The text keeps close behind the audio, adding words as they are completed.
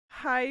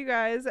Hi, you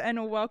guys,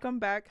 and welcome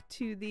back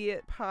to the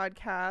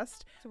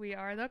podcast. So we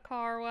are the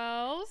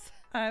KarWells.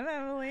 I'm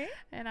Emily.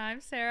 And I'm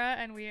Sarah,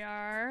 and we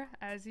are,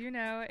 as you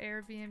know,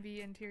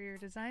 Airbnb interior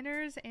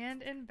designers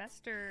and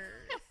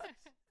investors.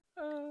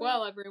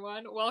 Well,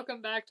 everyone,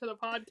 welcome back to the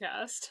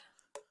podcast.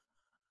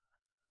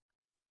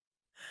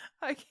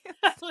 I can't.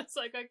 It's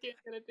like I can't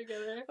get it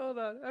together. Hold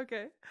on.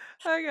 Okay.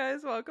 Hi,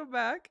 guys. Welcome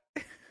back.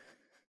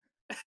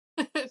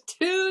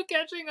 To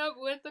catching up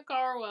with the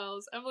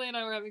KarWells. Emily and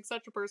I were having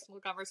such a personal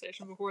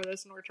conversation before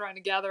this, and we're trying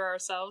to gather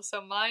ourselves,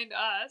 so mind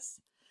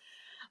us.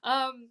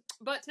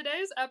 But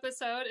today's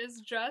episode is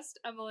just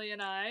Emily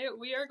and I.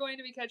 We are going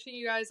to be catching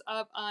you guys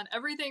up on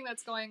everything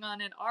that's going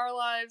on in our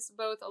lives,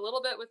 both a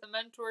little bit with the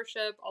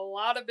mentorship, a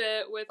lot of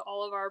it with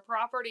all of our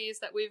properties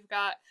that we've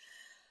got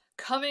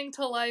coming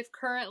to life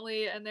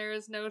currently, and there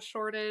is no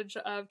shortage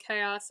of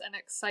chaos and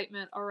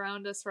excitement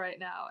around us right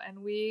now, and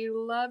we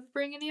love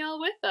bringing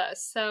y'all with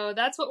us. So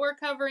that's what we're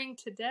covering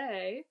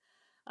today.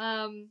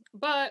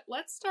 But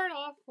let's start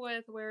off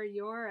with where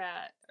you're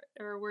at,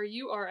 or where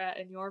you are at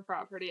in your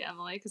property,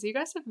 Emily, because you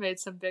guys have made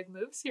some big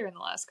moves here in the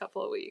last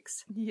couple of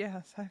weeks.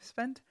 Yes, I've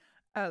spent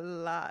a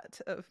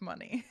lot of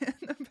money in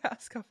the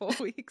past couple of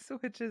weeks,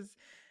 which is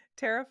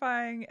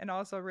terrifying and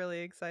also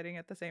really exciting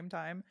at the same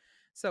time.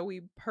 So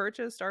we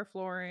purchased our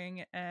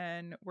flooring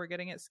and we're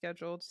getting it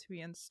scheduled to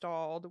be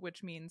installed,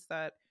 which means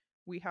that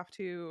we have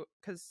to,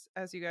 because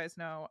as you guys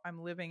know,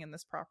 I'm living in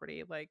this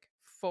property, like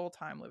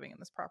full-time living in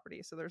this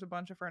property. So there's a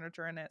bunch of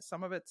furniture in it.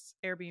 Some of it's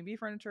Airbnb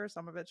furniture,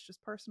 some of it's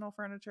just personal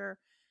furniture,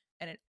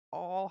 and it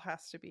all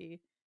has to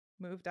be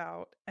moved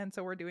out. And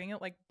so we're doing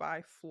it like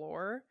by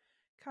floor,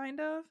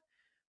 kind of,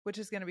 which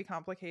is going to be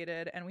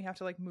complicated. And we have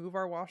to like move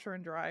our washer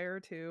and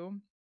dryer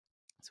too.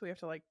 So we have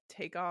to like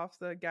take off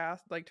the gas,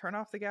 like turn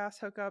off the gas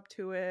hookup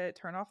to it,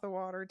 turn off the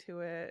water to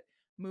it,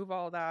 move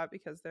all that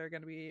because they're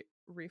going to be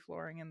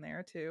reflooring in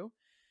there too.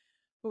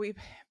 But we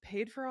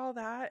paid for all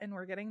that and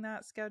we're getting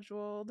that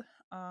scheduled.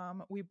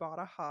 We bought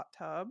a hot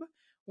tub,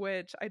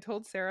 which I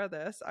told Sarah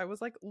this. I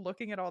was like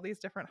looking at all these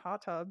different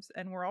hot tubs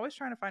and we're always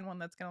trying to find one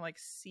that's going to like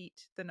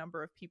seat the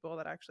number of people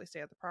that actually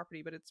stay at the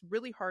property. But it's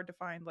really hard to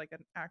find like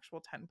an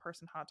actual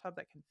 10-person hot tub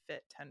that can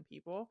fit 10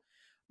 people.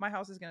 My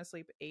house is going to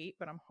sleep 8,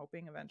 but I'm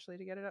hoping eventually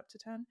to get it up to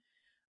 10.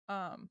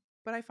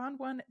 But I found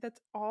one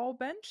that's all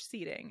bench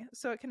seating,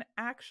 so it can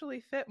actually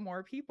fit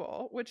more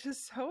people, which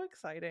is so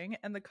exciting.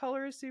 And the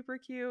color is super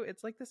cute.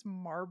 It's like this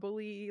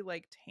marbly,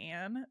 like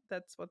tan.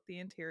 That's what the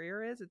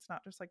interior is. It's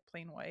not just like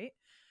plain white.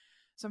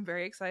 So I'm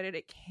very excited.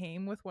 It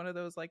came with one of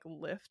those like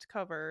lift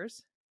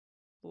covers.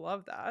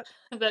 Love that.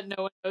 That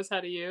no one knows how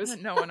to use.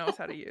 That no one knows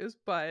how to use,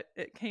 but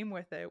it came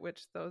with it,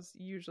 which those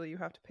usually you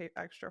have to pay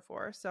extra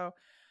for. So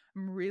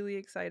I'm really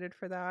excited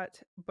for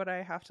that, but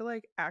I have to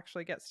like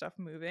actually get stuff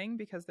moving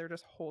because they're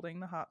just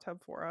holding the hot tub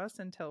for us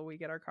until we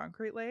get our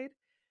concrete laid.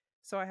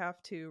 So I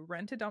have to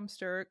rent a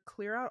dumpster,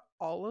 clear out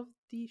all of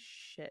the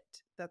shit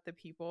that the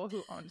people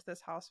who owned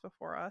this house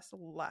before us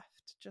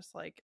left just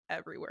like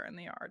everywhere in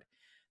the yard.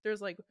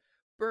 There's like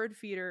bird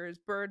feeders,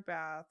 bird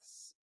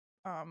baths,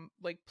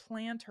 like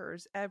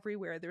planters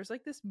everywhere. There's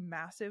like this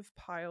massive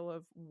pile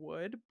of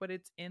wood, but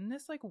it's in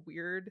this like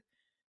weird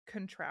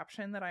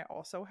contraption that I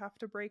also have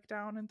to break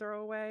down and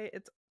throw away.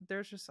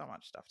 There's just so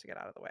much stuff to get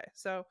out of the way.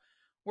 So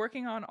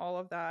working on all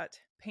of that,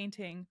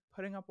 painting,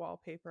 putting up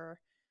wallpaper.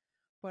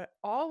 But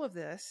all of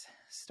this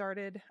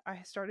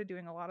I started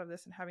doing a lot of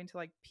this and having to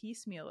like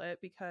piecemeal it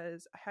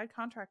because I had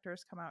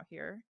contractors come out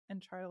here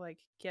and try to like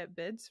get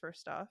bids for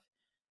stuff.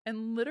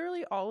 And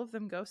literally all of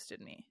them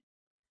ghosted me,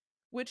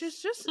 which is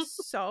just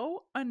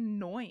so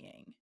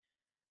annoying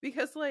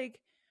because like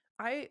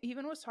I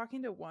even was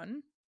talking to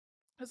one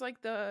because like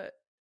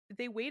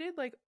they waited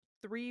like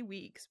 3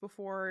 weeks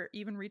before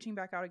even reaching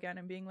back out again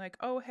and being like,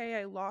 oh, hey,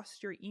 I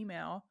lost your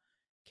email.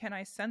 Can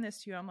I send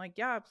this to you? I'm like,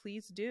 yeah,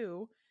 please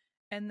do.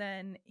 And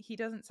then he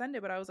doesn't send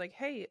it. But I was like,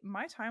 hey,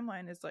 my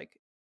timeline is like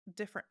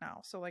different now.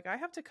 So like I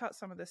have to cut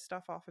some of this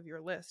stuff off of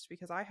your list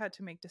because I had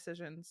to make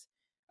decisions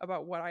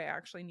about what I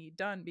actually need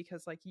done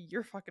because like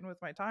you're fucking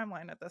with my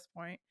timeline at this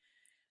point.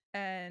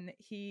 And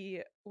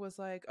he was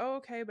like, oh,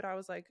 okay. But I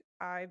was like,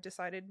 I've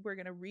decided we're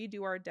going to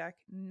redo our deck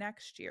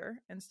next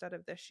year instead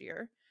of this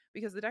year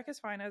because the deck is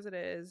fine as it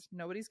is.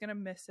 Nobody's going to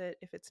miss it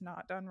if it's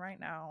not done right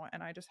now.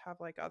 And I just have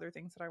like other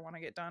things that I want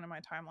to get done and my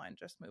timeline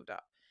just moved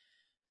up.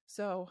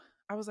 So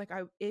I was like,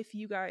 if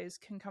you guys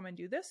can come and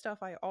do this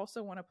stuff, I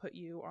also want to put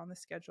you on the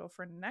schedule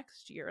for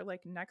next year,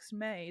 like next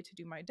May to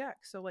do my deck.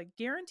 So like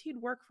guaranteed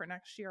work for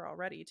next year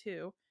already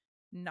too.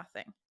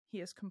 Nothing. He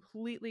has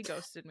completely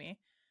ghosted me.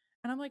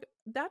 And I'm like,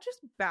 that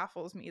just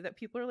baffles me that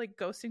people are like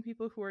ghosting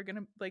people who are going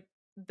to like,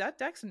 that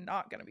deck's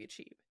not going to be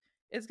cheap.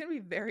 It's going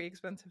to be very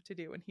expensive to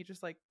do. And he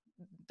just like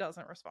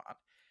doesn't respond.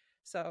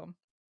 So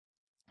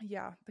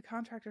yeah, the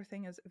contractor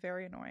thing is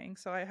very annoying.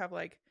 So I have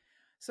like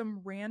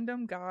some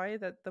random guy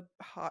that the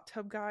hot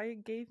tub guy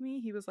gave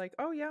me. He was like,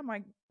 oh yeah,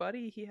 my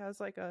buddy, he has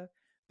like a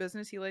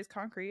business, he lays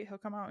concrete. He'll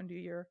come out and do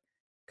your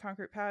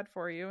concrete pad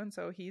for you. And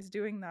so he's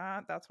doing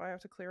that. That's why I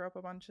have to clear up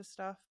a bunch of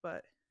stuff.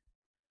 But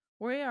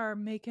we are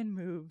making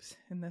moves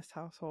in this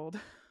household.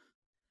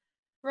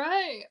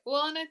 Right.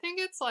 Well, and I think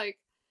it's like,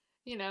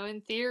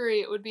 in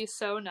theory, it would be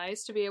so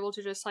nice to be able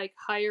to just like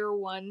hire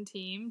one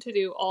team to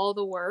do all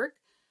the work.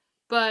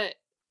 But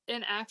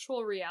in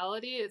actual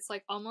reality, it's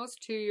like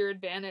almost to your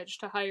advantage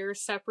to hire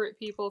separate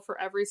people for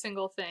every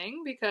single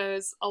thing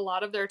because a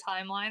lot of their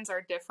timelines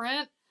are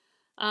different.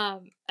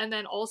 And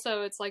then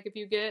also, it's like if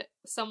you get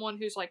someone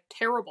who's like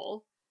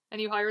terrible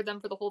and you hired them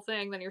for the whole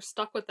thing, then you're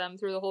stuck with them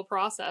through the whole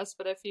process.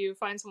 But if you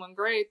find someone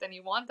great, then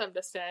you want them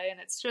to stay. And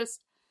it's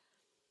just,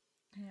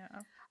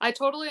 Yeah. I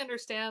totally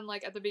understand,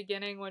 like, at the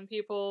beginning when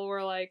people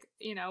were like,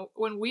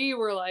 when we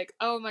were like,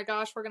 oh my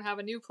gosh, we're going to have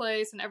a new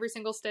place in every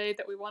single state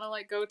that we want to,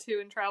 like, go to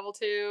and travel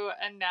to.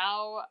 And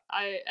now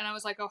I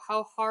was like, oh,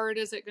 how hard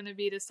is it going to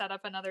be to set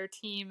up another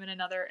team in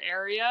another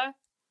area?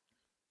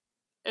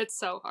 It's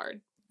so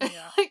hard.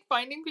 Yeah. Like,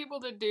 finding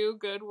people to do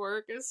good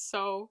work is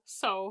so,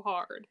 so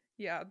hard.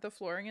 Yeah. The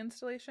flooring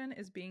installation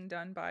is being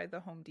done by the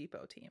Home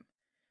Depot team.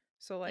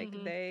 So like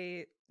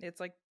Mm-hmm.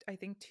 it's like I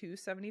think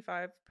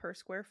 275 per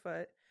square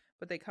foot,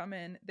 but they come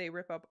in, they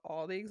rip up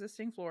all the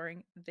existing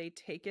flooring, they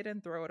take it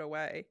and throw it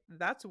away.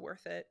 That's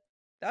worth it.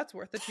 That's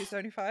worth the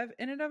 275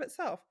 in and of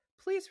itself.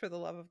 Please, for the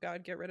love of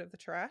God, get rid of the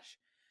trash.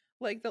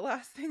 Like the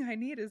last thing I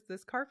need is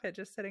this carpet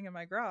just sitting in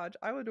my garage.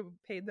 I would have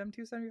paid them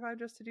 275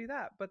 just to do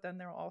that, but then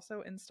they'll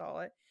also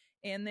install it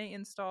and they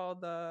install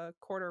the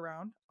quarter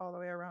round all the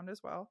way around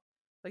as well.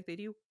 Like they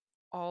do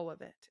all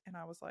of it. And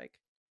I was like,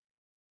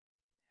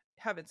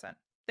 heaven sent.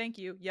 Thank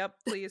you. Yep,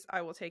 please.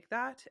 I will take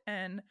that.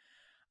 And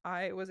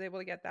I was able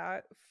to get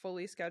that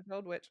fully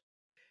scheduled, which,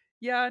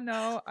 yeah,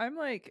 no,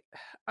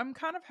 I'm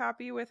kind of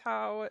happy with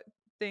how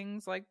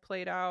things like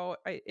played out.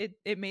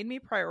 It made me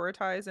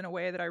prioritize in a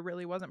way that I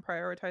really wasn't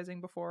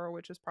prioritizing before,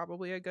 which is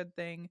probably a good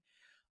thing.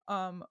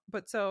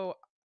 But so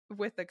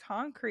with the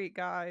concrete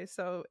guy,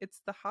 so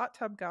it's the hot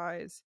tub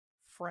guy's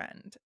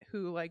friend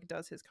who like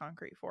does his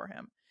concrete for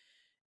him.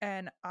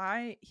 And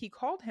he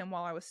called him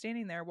while I was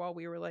standing there while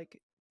we were like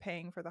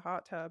paying for the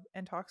hot tub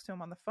and talks to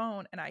him on the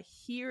phone. And I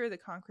hear the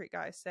concrete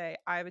guy say,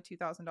 I have a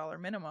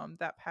 $2,000 minimum.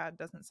 That pad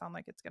doesn't sound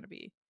like it's going to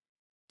be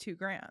 2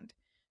 grand.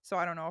 So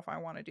I don't know if I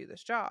want to do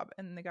this job.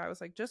 And the guy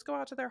was like, just go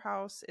out to their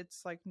house.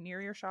 It's like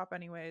near your shop,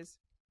 anyways.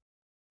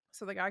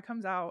 So the guy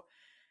comes out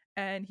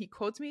and he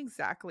quotes me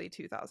exactly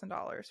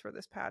 $2,000 for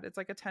this pad. It's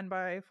like a 10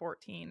 by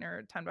 14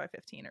 or 10 by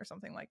 15 or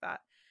something like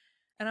that.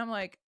 And I'm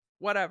like,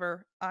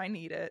 whatever, I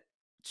need it.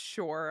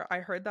 Sure. I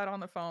heard that on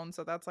the phone.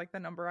 So that's like the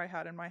number I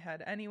had in my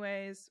head,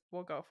 anyways.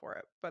 We'll go for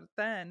it. But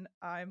then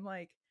I'm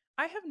like,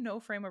 I have no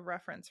frame of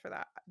reference for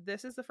that.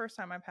 This is the first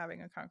time I'm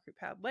having a concrete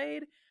pad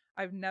laid.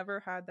 I've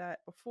never had that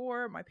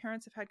before. My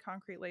parents have had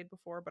concrete laid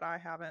before, but I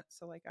haven't.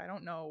 So, like, I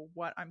don't know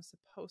what I'm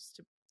supposed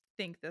to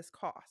think this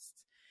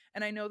costs.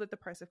 And I know that the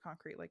price of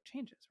concrete like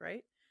changes,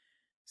 right?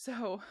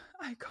 So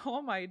I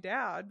call my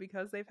dad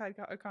because they've had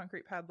a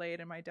concrete pad laid,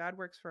 and my dad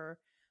works for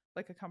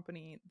like a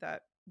company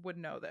that would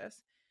know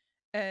this.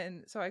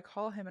 And so I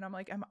call him and I'm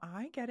like, am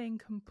I getting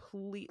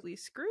completely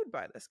screwed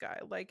by this guy?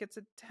 Like it's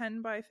a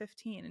 10 by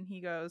 15. And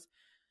he goes,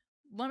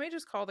 let me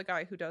just call the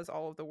guy who does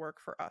all of the work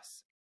for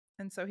us.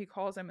 And so he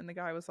calls him and the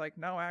guy was like,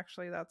 no,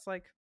 actually, that's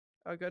like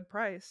a good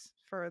price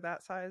for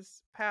that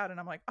size pad. And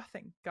I'm like, oh,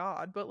 thank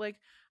God. But like,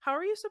 how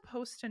are you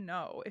supposed to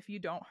know if you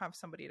don't have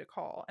somebody to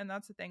call? And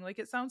that's the thing. Like,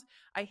 it sounds,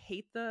 I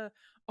hate the,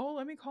 oh,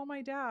 let me call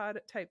my dad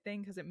type thing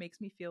because it makes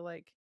me feel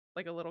like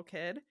a little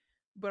kid.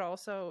 But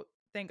also,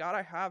 thank God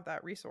I have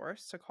that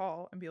resource to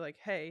call and be like,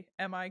 hey,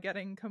 am I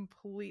getting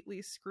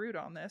completely screwed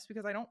on this?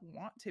 Because I don't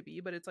want to be,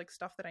 but it's like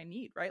stuff that I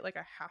need, right? Like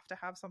I have to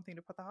have something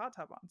to put the hot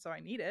tub on. So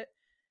I need it.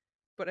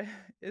 But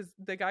is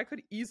the guy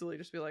could easily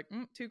just be like,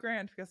 2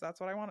 grand because that's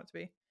what I want it to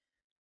be.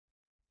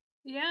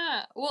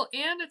 Yeah. Well,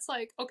 and it's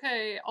like,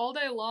 okay, all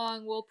day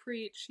long we'll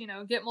preach,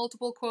 get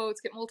multiple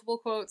quotes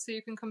so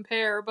you can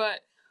compare.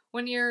 But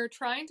when you're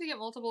trying to get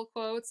multiple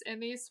quotes in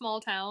these small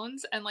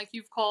towns and like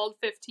you've called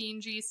 15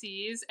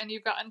 GCs and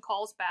you've gotten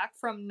calls back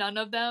from none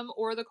of them,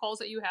 or the calls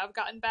that you have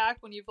gotten back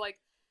when you've like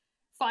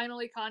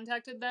finally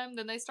contacted them,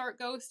 then they start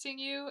ghosting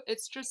you.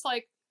 It's just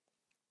like,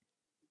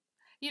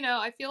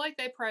 I feel like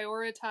they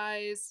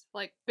prioritize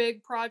like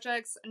big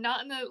projects,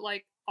 not in the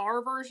like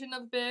our version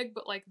of big,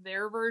 but like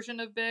their version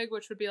of big,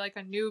 which would be like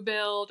a new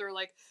build or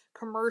like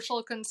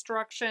commercial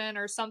construction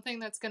or something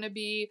that's going to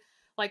be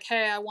like,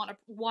 hey, I want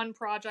one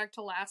project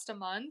to last a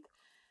month.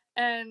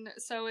 And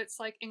so it's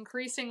like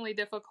increasingly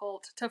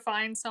difficult to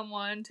find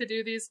someone to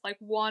do these like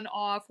one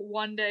off,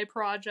 1 day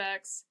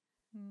projects.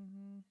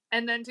 Mm-hmm.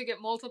 And then to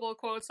get multiple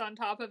quotes on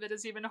top of it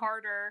is even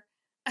harder.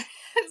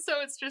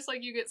 So it's just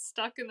like you get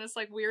stuck in this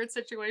like weird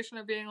situation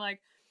of being like,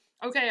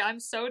 okay, I'm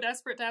so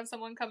desperate to have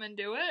someone come and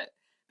do it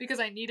because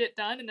I need it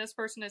done, and this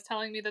person is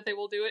telling me that they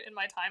will do it in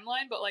my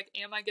timeline, but like,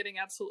 am I getting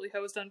absolutely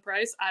hosed on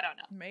price? I don't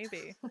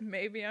know.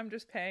 Maybe I'm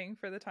just paying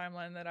for the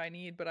timeline that I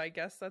need, but I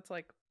guess that's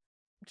like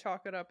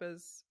chalk it up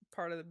as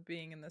part of the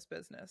being in this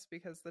business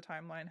because the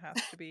timeline has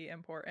to be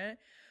important.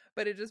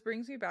 But it just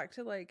brings me back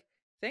to like,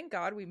 thank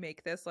God we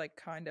make this like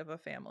kind of a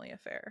family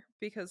affair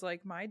because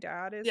like my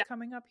dad is Yeah.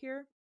 coming up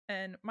here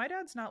And my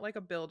dad's not like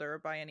a builder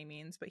by any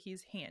means, but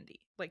he's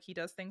handy. Like he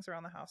does things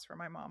around the house for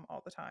my mom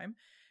all the time.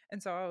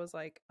 And so I was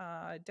like,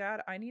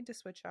 Dad, I need to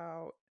switch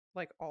out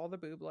like all the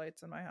boob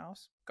lights in my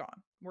house.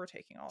 Gone. We're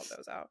taking all of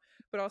those out.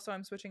 But also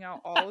I'm switching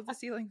out all of the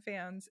ceiling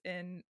fans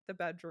in the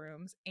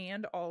bedrooms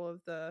and all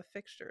of the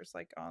fixtures,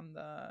 like on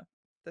the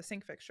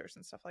sink fixtures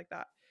and stuff like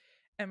that.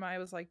 And I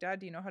was like, Dad,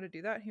 do you know how to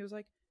do that? And he was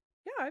like,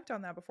 yeah, I've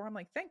done that before. I'm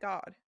like, thank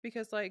God,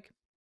 because like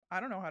I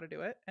don't know how to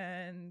do it.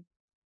 And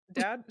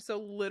Dad, so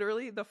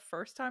literally the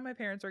first time my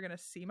parents are going to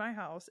see my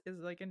house is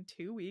like in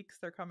 2 weeks.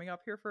 They're coming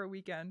up here for a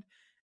weekend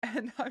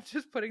and I'm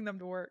just putting them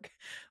to work.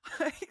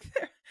 Like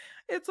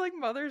it's like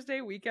Mother's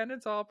Day weekend,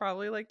 and so I'll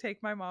probably like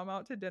take my mom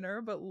out to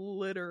dinner, but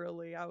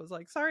literally I was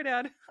like, sorry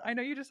Dad, I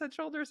know you just had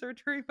shoulder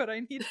surgery, but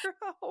I need your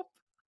help.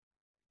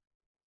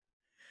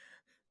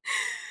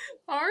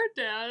 Our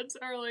dads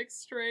are like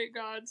straight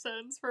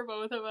godsends for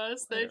both of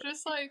us. They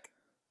just like,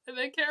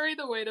 they carry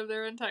the weight of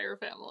their entire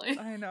family.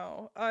 I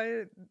know.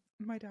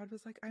 My dad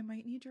was like, I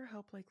might need your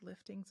help like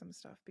lifting some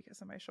stuff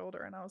because of my shoulder.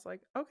 And I was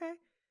like, okay,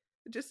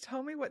 just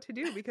tell me what to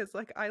do, because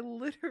like I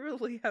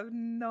literally have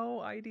no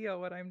idea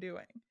what I'm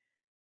doing.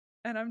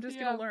 And I'm just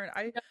gonna learn.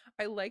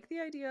 I like the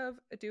idea of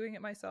doing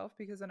it myself,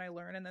 because then I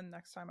learn, and then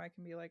next time I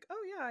can be like,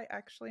 oh yeah, I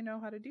actually know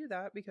how to do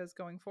that, because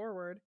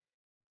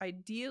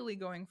ideally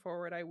going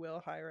forward, I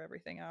will hire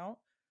everything out.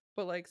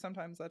 But like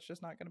sometimes that's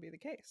just not gonna be the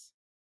case.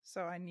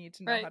 So I need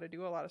to know how to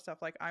do a lot of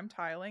stuff. Like I'm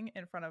tiling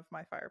in front of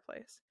my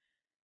fireplace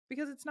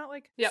because it's not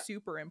like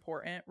super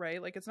important,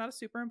 right? Like it's not a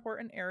super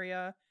important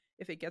area.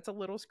 If it gets a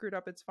little screwed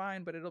up, it's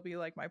fine, but it'll be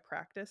like my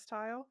practice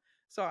tile.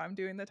 So I'm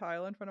doing the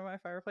tile in front of my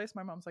fireplace.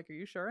 My mom's like, are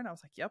you sure? And I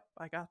was like, yep,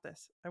 I got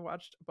this. I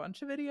watched a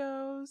bunch of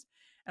videos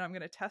and I'm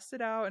going to test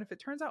it out. And if it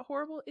turns out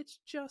horrible, it's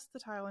just the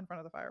tile in front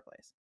of the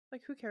fireplace.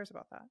 Like, who cares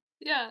about that?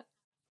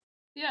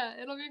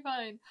 Yeah, it'll be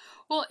fine.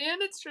 Well,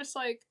 and it's just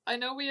like, I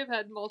know we have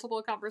had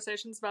multiple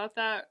conversations about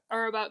that,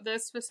 or about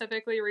this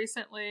specifically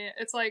recently.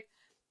 It's like,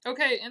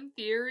 okay, in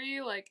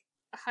theory, like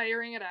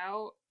hiring it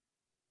out,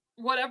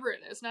 whatever it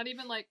is, not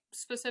even like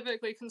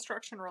specifically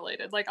construction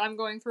related. Like I'm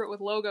going through it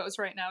with logos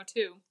right now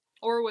too,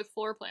 or with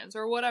floor plans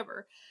or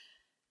whatever.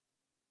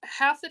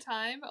 Half the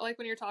time, like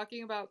when you're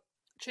talking about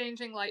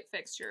changing light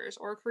fixtures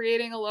or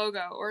creating a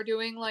logo or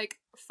doing like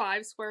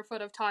 5 square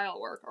foot of tile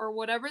work or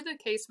whatever the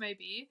case may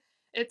be,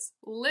 it's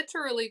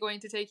literally going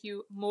to take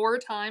you more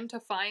time to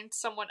find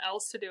someone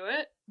else to do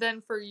it than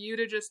for you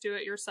to just do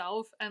it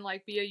yourself and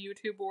like be a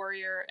YouTube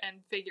warrior and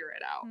figure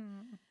it out.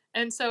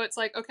 And so it's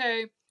like,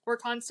 okay, we're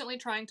constantly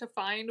trying to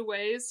find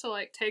ways to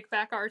like take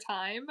back our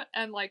time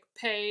and like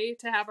pay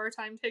to have our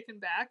time taken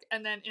back,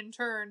 and then in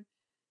turn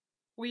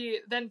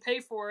we then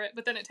pay for it,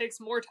 but then it takes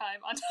more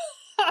time on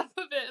top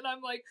of it. And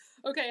I'm like,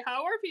 okay,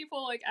 how are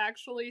people like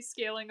actually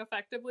scaling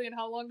effectively, and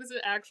how long does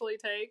it actually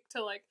take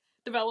to like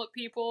develop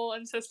people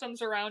and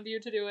systems around you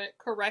to do it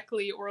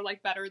correctly or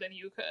like better than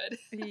you could?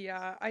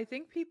 Yeah, I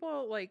think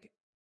people like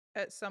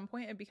at some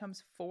point it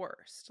becomes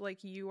forced.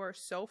 Like you are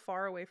so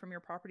far away from your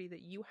property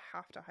that you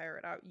have to hire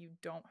it out. You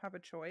don't have a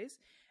choice.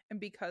 And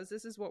because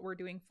this is what we're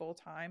doing full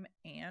time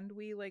and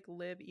we like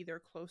live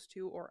either close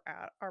to or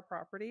at our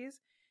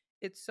properties,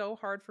 it's so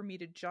hard for me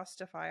to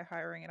justify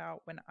hiring it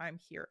out when I'm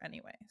here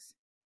anyways.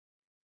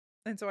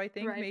 And so I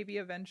think maybe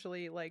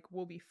eventually like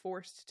we'll be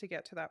forced to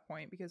get to that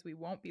point because we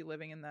won't be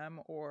living in them,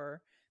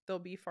 or they'll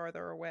be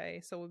farther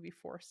away. So we'll be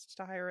forced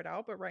to hire it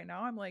out. But right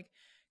now I'm like,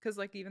 because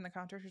like even the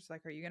contractor's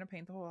like, are you going to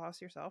paint the whole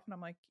house yourself? And I'm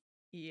like,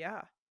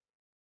 yeah,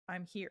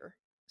 I'm here.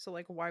 So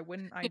like, why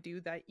wouldn't I do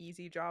that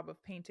easy job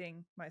of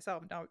painting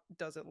myself? Now,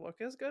 does it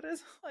look as good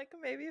as like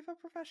maybe if a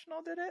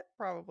professional did it?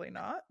 Probably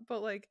not.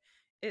 But like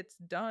it's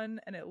done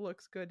and it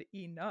looks good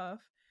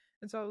enough.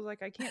 And so I was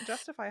like, I can't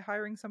justify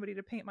hiring somebody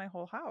to paint my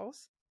whole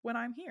house when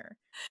I'm here.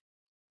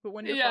 But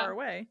when you're far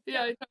away,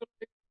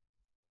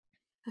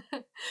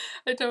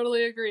 I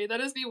totally agree.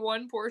 That is the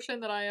one portion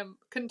that I am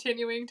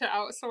continuing to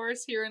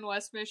outsource here in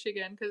West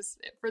Michigan, because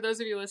for those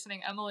of you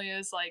listening, Emily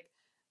is like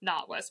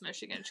not West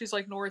Michigan. She's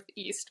like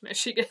Northeast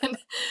Michigan.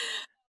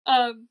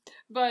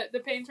 But the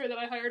painter that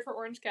I hired for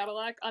Orange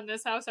Cadillac on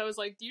this house, I was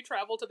like, do you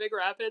travel to Big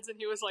Rapids? And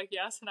he was like,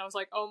 yes. And I was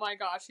like, oh my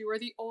gosh, you are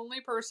the only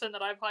person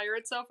that I've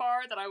hired so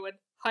far that I would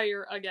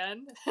hire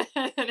again.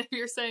 And if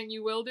you're saying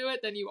you will do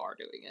it, then you are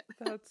doing it.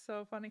 That's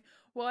so funny.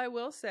 Well, I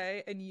will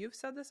say, and you've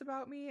said this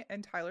about me,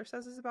 and Tyler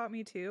says this about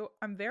me too,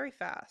 I'm very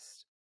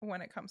fast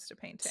when it comes to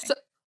painting. So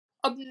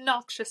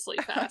obnoxiously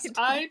fast.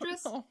 I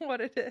just know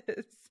what it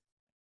is.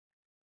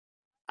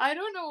 I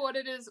don't know what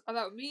it is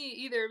about me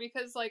either,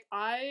 because like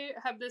I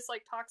have this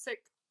like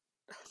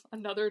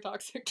another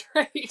toxic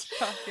trait.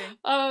 Shocking.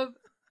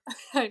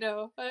 I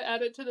know, I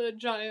add it to the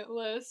giant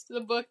list,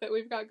 the book that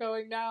we've got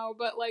going now,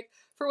 but like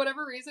for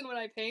whatever reason when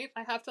I paint,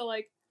 I have to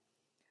like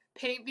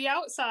paint the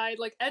outside,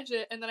 like edge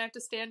it, and then I have to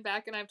stand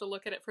back and I have to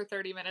look at it for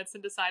 30 minutes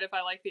and decide if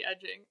I like the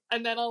edging.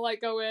 And then I'll like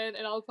go in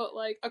and I'll put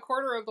like a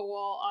quarter of the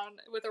wall on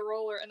with a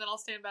roller, and then I'll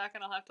stand back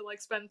and I'll have to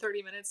like spend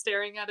 30 minutes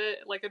staring at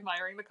it, like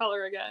admiring the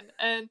color again.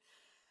 And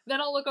then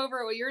I'll look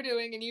over at what you're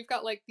doing and you've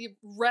got like the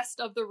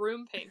rest of the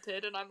room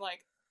painted, and I'm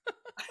like,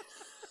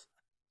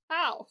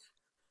 How?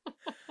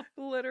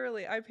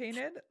 Literally, I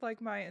painted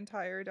like my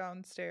entire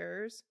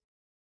downstairs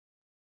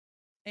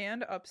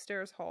and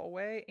upstairs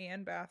hallway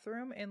and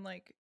bathroom in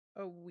like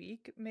a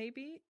week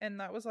maybe, and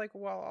that was like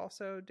while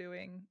also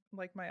doing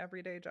like my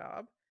everyday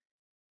job.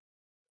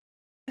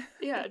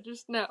 Yeah,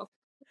 just no.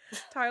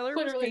 Tyler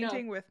was Literally no.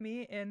 painting with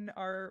me in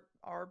our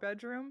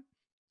bedroom.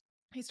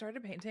 He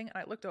started painting and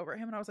I looked over at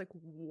him and I was like,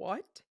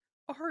 "What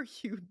are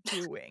you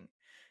doing?"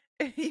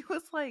 And he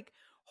was like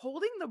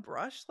holding the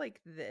brush like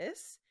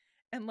this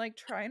and like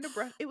trying to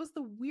brush. It was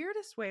the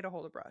weirdest way to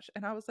hold a brush.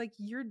 And I was like,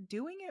 "You're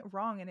doing it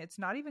wrong and it's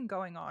not even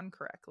going on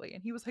correctly."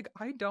 And he was like,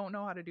 "I don't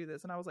know how to do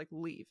this." And I was like,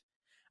 "Leave."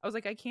 I was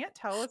like, "I can't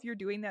tell if you're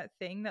doing that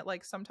thing that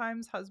like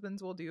sometimes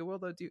husbands will do. Well,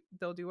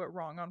 they'll do it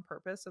wrong on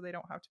purpose so they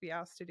don't have to be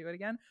asked to do it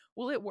again."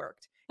 Well, it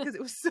worked because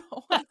it was so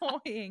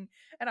annoying.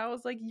 And I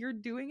was like, "You're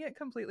doing it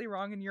completely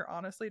wrong and you're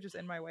honestly just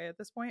in my way at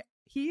this point."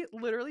 He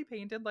literally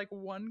painted like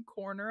one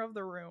corner of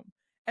the room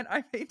and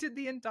I painted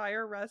the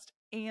entire rest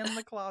and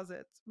the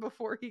closets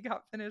before he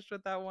got finished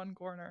with that one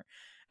corner.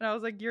 And I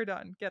was like, "You're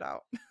done. Get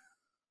out."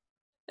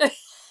 I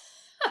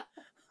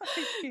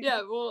can't.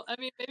 Yeah, well, I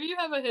mean, maybe you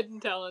have a hidden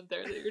talent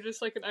there that you're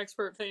just like an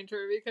expert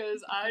painter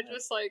because I Yeah.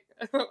 just like,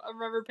 I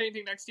remember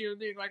painting next to you and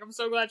being like, I'm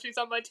so glad she's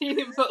on my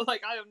team, but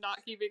like, I am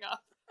not keeping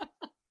up.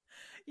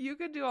 You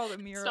could do all the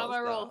It's not murals my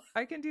though. role.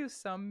 I can do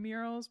some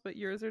murals, but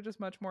yours are just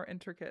much more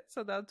intricate.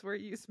 So that's where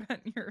you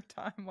spent your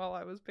time while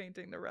I was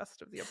painting the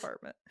rest of the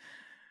apartment.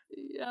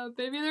 Yeah,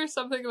 maybe there's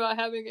something about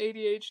having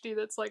ADHD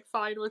that's like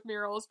fine with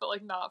murals, but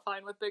like not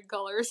fine with big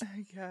colors.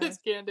 I guess.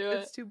 Just can't do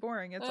it. It's too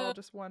boring. It's all Uh,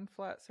 just one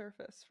flat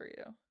surface for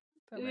you.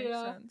 That makes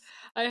yeah. sense.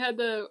 I had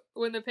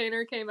when the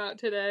painter came out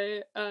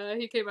today,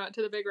 he came out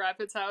to the Big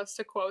Rapids house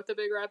to quote the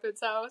Big Rapids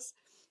house.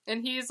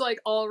 And he's like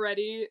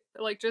already,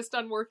 like just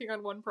done working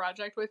on one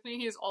project with me.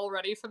 He's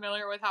already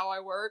familiar with how I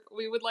work.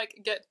 We would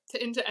like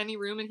into any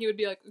room and he would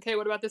be like, "Okay,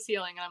 what about the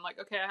ceiling?" And I'm like,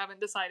 "Okay, I haven't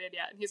decided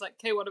yet." And he's like,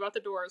 "Okay, what about the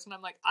doors?" And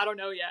I'm like, "I don't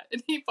know yet."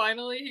 And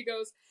he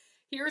goes,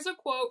 "Here's a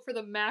quote for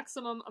the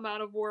maximum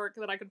amount of work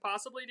that I could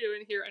possibly do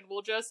in here. And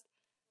we'll just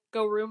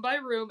go room by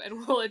room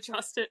and we'll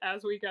adjust it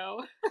as we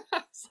go."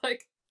 I was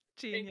like,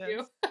 "Thank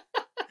Genius. you."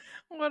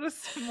 What a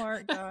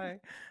smart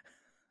guy.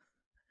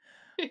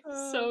 He's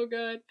Uh, so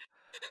good.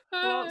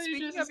 well, He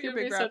speaking just of is your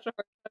giving me big rap, such a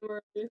hard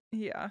time already.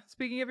 yeah,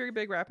 speaking of your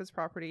Big Rapids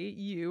property,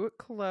 you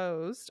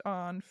closed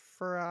on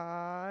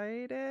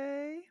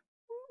Friday.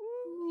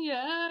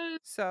 Yes.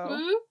 So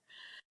Woo.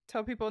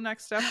 tell people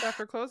next steps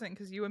after closing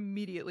because you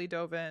immediately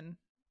dove in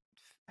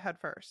head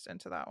first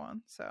into that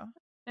one. So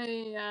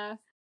Yeah.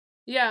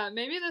 Yeah,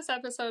 maybe this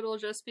episode will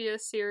just be a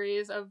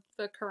series of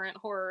the current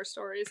horror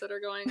stories that are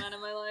going on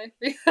in my life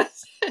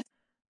because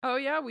oh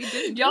yeah,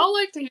 y'all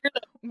like to hear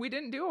them. we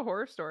didn't do a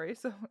horror story,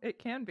 so it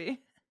can be.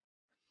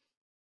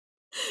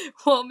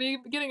 Well, me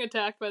getting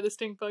attacked by the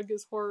stink bug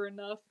is horror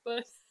enough,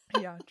 but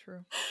Yeah,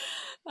 true.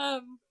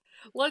 um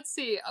let's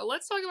see.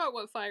 Let's talk about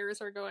what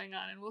fires are going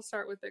on and we'll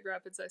start with Big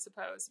Rapids, I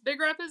suppose. Big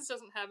Rapids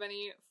doesn't have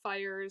any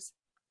fires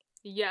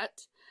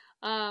yet.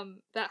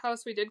 That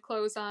house we did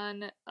close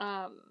on,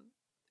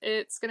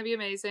 it's going to be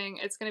amazing.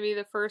 It's going to be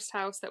the first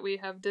house that we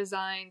have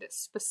designed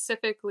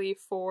specifically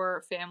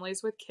for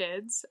families with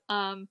kids,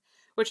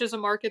 which is a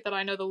market that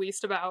I know the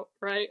least about,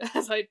 right?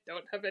 As I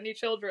don't have any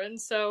children.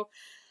 So,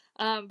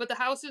 but the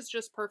house is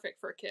just perfect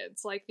for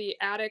kids. Like the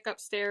attic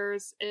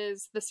upstairs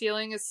the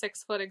ceiling is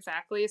 6 foot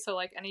exactly. So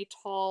like any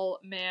tall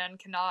man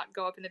cannot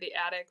go up into the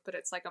attic, but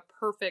it's like a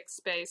perfect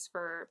space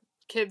for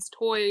kids'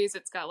 toys.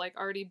 It's got like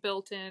already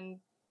built in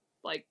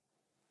like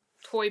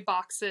toy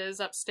boxes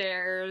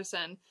upstairs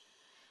and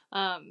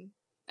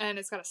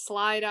it's got a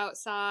slide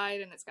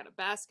outside and it's got a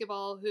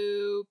basketball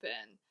hoop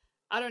and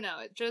I don't know,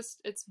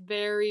 it's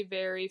very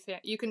very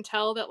you can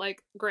tell that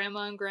like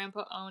grandma and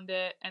grandpa owned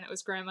it and it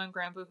was grandma and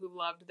grandpa who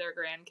loved their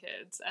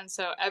grandkids, and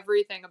so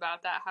everything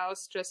about that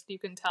house just you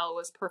can tell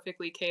was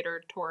perfectly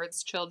catered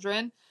towards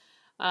children.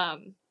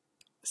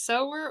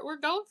 So we're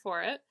going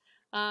for it.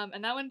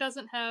 And that one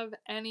doesn't have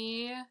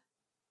any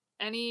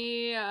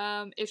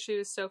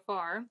issues so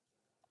far.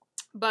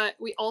 But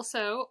we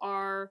also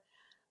are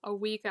a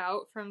week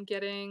out from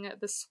getting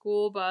the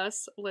school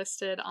bus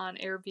listed on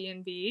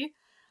Airbnb,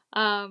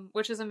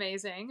 which is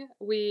amazing.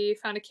 We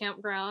found a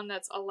campground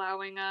that's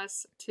allowing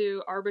us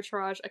to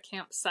arbitrage a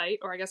campsite,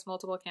 or I guess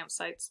multiple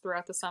campsites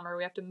throughout the summer.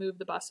 We have to move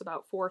the bus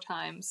about 4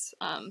 times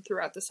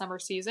throughout the summer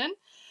season.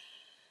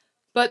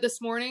 But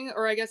this morning,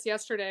 or I guess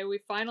yesterday, we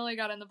finally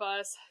got in the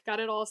bus, got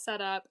it all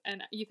set up,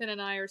 and Ethan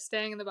and I are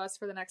staying in the bus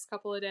for the next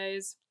couple of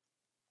days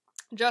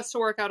just to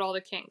work out all the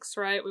kinks,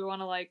 right? We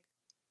want to like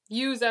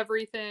use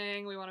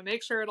everything. We want to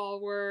make sure it all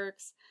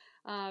works.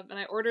 And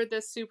I ordered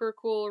this super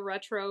cool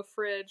retro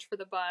fridge for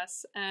the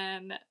bus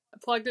and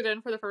plugged it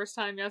in for the first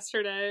time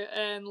yesterday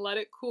and let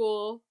it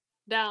cool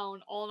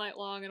down all night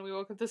long. And we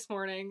woke up this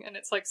morning and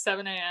it's like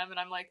 7 a.m. and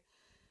I'm like,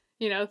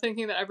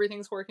 thinking that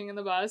everything's working in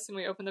the bus, and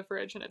we open the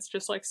fridge and it's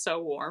just like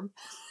so warm.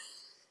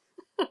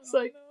 It's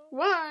like, no.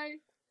 Why?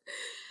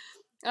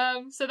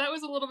 So that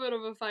was a little bit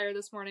of a fire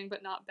this morning,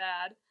 but not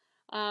bad.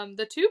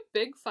 The two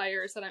big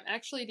fires that I'm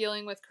actually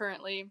dealing with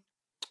currently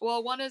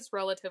Well, one is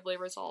relatively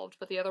resolved,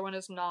 but the other one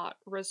is not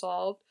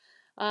resolved.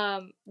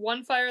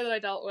 One fire that I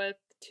dealt with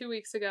 2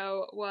 weeks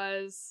ago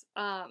was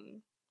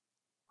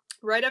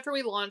right after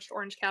we launched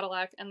Orange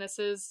Cadillac, and this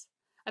is,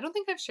 I don't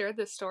think I've shared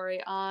this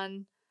story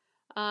on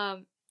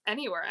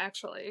anywhere,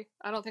 actually.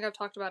 I don't think I've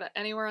talked about it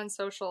anywhere on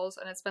socials,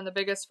 and it's been the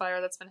biggest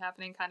fire that's been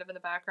happening kind of in the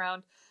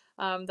background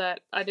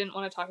that I didn't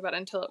want to talk about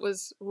until it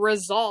was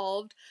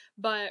resolved.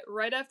 But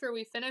right after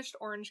we finished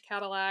Orange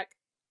Cadillac,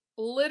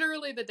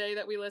 literally the day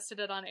that we listed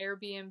it on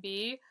Airbnb,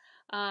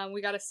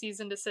 we got a cease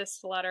and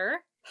desist letter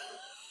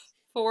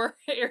for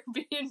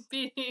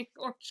Airbnb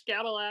Orange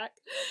Cadillac.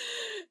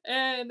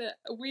 And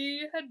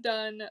we had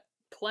done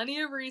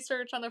plenty of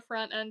research on the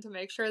front end to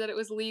make sure that it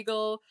was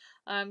legal.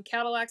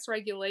 Cadillac's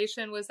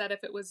regulation was that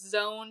if it was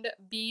zoned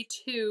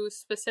B2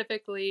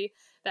 specifically,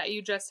 that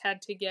you just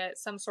had to get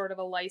some sort of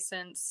a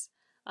license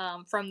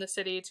from the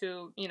city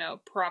to,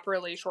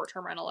 properly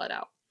short-term rental it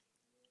out.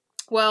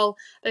 Well,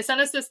 they sent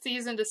us this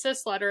cease and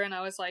desist letter, and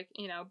I was like,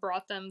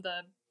 brought them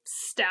the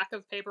stack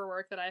of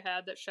paperwork that I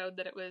had that showed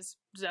that it was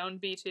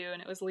zoned B2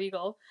 and it was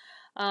legal.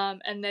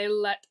 And they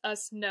let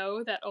us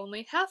know that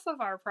only half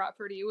of our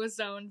property was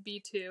zoned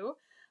B2.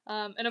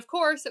 And of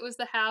course, it was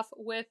the half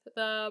with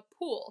the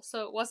pool.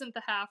 So it wasn't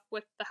the half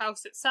with the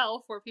house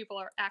itself where people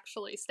are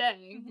actually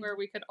staying, where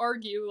we could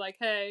argue, like,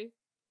 hey,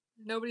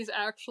 nobody's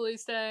actually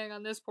staying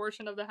on this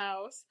portion of the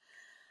house.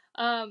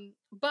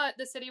 But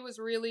the city was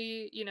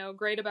really,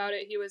 great about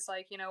it. He was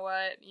like, you know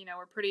what,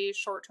 we're pretty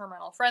short-term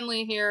rental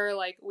friendly here.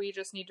 Like, we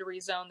just need to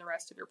rezone the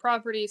rest of your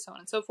property, so on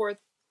and so forth.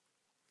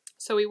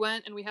 So we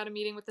went and we had a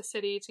meeting with the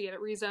city to get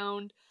it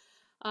rezoned.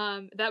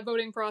 That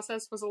voting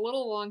process was a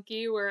little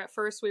wonky, where at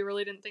first we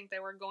really didn't think they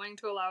were going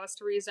to allow us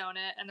to rezone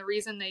it. And the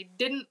reason they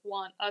didn't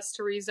want us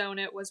to rezone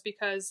it was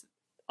because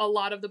a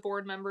lot of the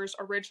board members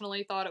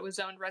originally thought it was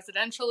zoned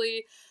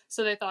residentially.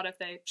 So they thought if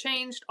they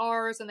changed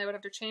ours, and they would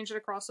have to change it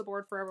across the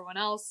board for everyone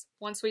else.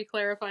 Once we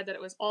clarified that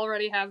it was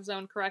already have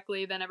zoned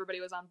correctly, then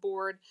everybody was on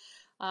board.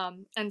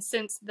 And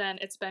since then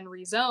it's been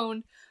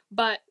rezoned.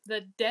 But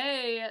the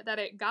day that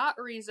it got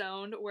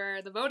rezoned,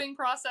 where the voting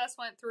process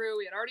went through,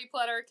 we had already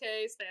pled our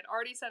case, they had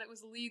already said it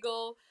was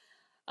legal,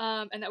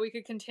 and that we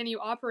could continue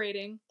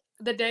operating.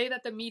 The day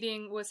that the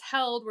meeting was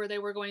held, where they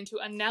were going to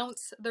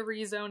announce the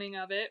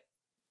rezoning of it,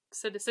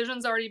 so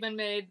decision's already been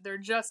made, they're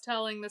just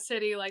telling the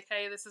city, like,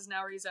 hey, this is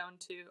now rezoned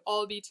to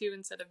all B2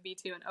 instead of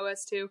B2 and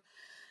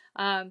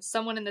OS2.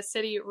 Someone in the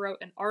city wrote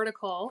an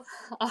article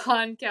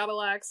on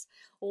Cadillac's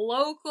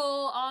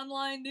local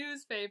online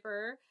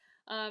newspaper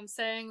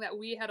saying that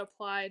we had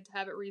applied to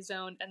have it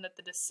rezoned and that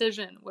the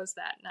decision was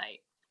that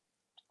night.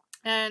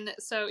 And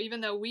so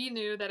even though we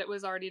knew that it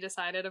was already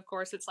decided, of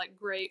course, it's like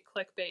great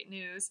clickbait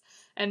news.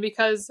 And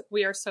because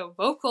we are so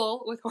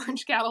vocal with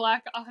Orange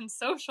Cadillac on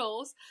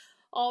socials,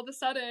 all of a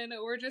sudden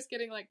we're just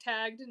getting like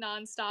tagged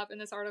nonstop in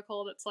this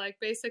article that's like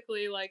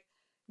basically like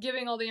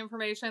giving all the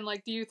information,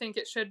 like, do you think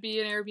it should be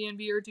an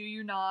Airbnb or do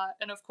you not?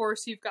 And of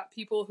course you've got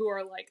people who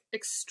are like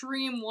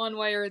extreme one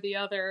way or the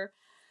other.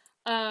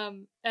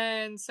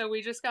 And so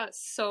we just got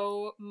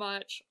so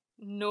much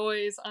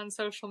noise on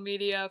social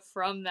media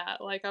from that.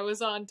 Like, I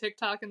was on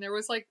TikTok and there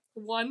was like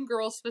one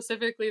girl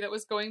specifically that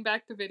was going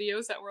back to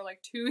videos that were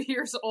like 2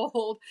 years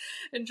old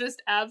and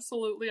just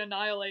absolutely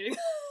annihilating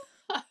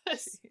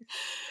us.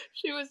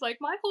 She was like,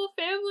 my whole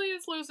family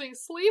is losing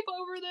sleep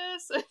over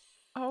this.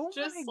 Oh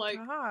just my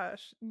like,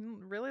 gosh,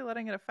 really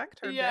letting it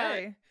affect her yeah,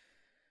 day.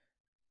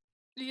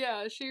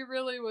 Yeah, she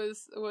really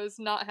was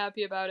not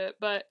happy about it.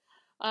 But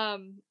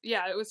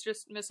yeah, it was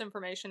just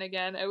misinformation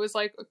again. It was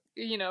like,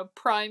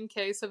 prime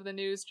case of the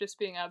news just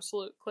being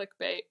absolute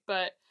clickbait.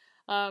 But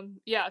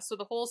yeah, so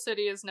the whole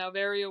city is now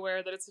very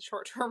aware that it's a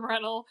short-term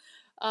rental,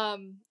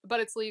 but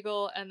it's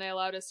legal and they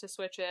allowed us to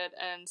switch it,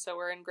 and so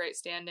we're in great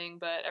standing.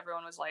 But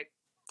everyone was like,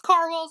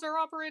 KarWells are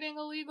operating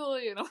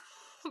illegally,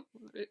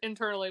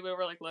 internally we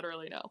were like,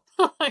 literally no.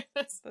 Like,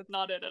 that's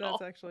not it at all.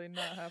 That's actually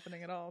not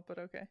happening at all, but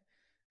okay.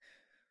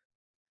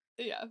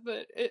 Yeah,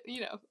 but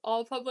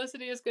all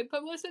publicity is good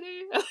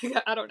publicity.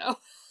 I don't know.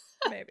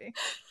 Maybe.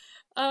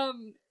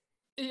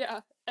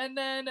 Yeah, and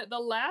then the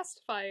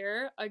last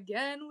fire,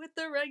 again with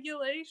the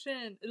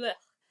regulation,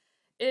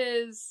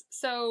 is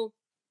so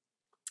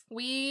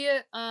we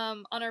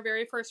on our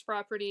very first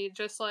property,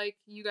 just like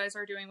you guys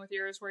are doing with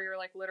yours, where you're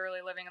like literally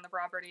living in the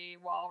property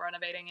while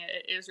renovating it,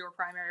 it is your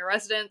primary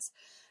residence.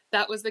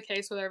 That was the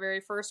case with our very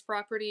first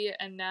property,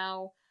 and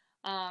now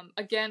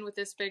again with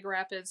this Big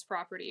Rapids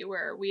property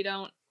where we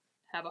don't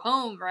have a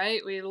home,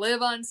 right? We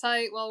live on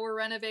site while we're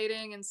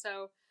renovating. And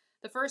so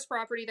the first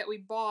property that we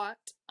bought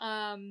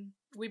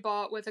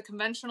with a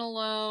conventional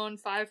loan,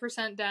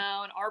 5%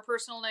 down, our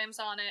personal name's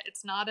on it.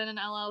 It's not in an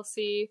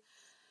LLC.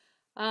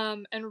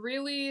 And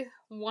really,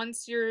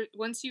 once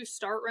you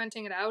start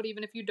renting it out,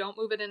 even if you don't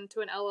move it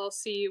into an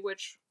LLC,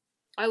 which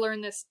I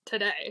learned this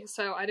today,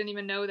 so I didn't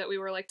even know that we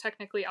were like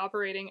technically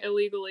operating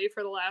illegally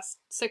for the last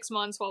 6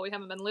 months while we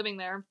haven't been living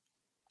there.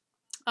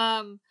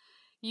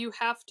 You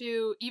have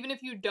to, even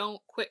if you don't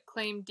quit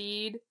claim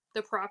deed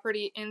the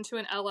property into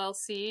an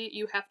LLC,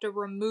 you have to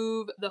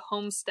remove the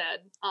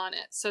homestead on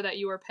it so that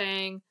you are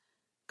paying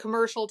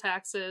commercial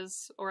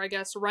taxes, or I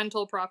guess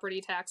rental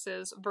property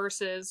taxes,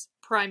 versus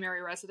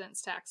primary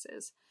residence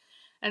taxes.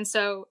 And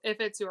so if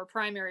it's your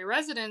primary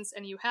residence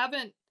and you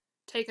haven't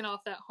taken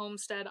off that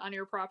homestead on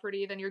your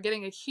property, then you're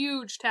getting a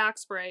huge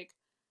tax break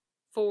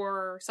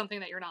for something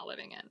that you're not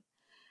living in.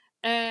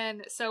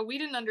 And so we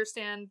didn't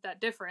understand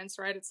that difference,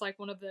 right? It's like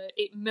one of the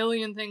 8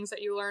 million things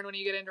that you learn when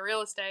you get into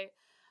real estate.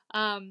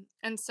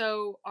 And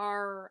so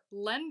our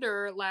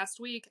lender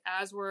last week,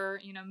 as we're,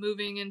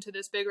 moving into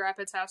this Big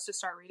Rapids house to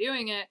start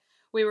redoing it,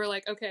 we were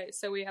like, okay,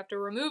 so we have to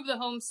remove the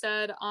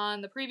homestead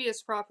on the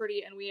previous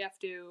property and we have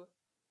to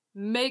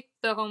make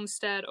the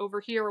homestead over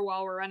here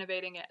while we're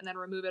renovating it and then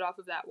remove it off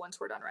of that once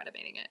we're done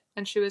renovating it.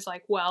 And she was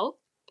like,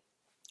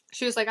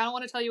 I don't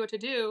want to tell you what to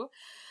do.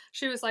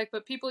 She was like,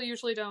 but people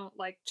usually don't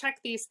like check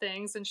these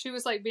things. And she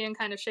was like being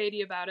kind of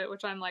shady about it,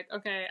 which I'm like,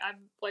 okay, I'm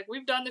like,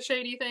 we've done the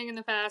shady thing in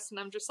the past and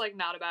I'm just like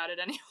not about it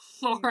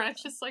anymore. I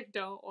just like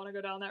don't want to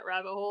go down that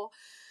rabbit hole.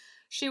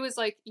 She was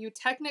like, you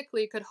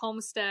technically could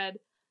homestead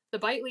the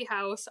Bitely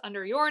house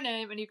under your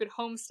name and you could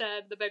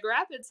homestead the Big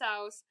Rapids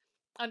house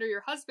under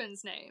your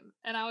husband's name.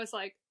 And I was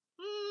like,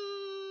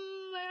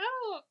 I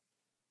don't.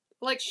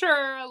 Like,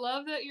 sure, I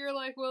love that you're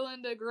like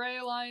willing to gray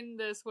line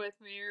this with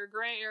me or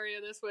gray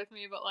area this with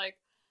me, but like,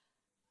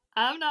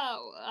 I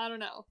don't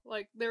know.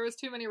 Like, there was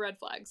too many red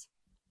flags.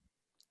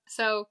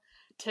 So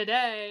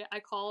today I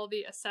call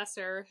the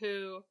assessor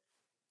who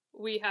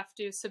we have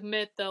to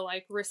submit the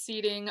like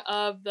receipting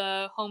of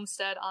the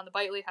homestead on the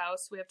Bitely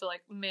house. We have to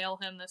like mail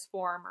him this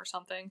form or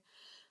something.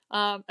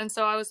 And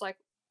so I was like,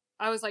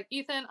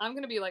 Ethan, I'm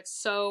going to be like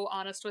so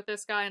honest with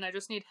this guy and I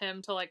just need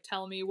him to like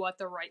tell me what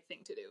the right thing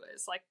to do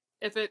is. Like,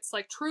 if it's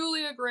like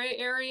truly a gray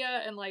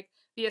area and like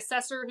the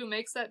assessor who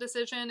makes that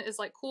decision is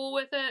like cool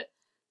with it,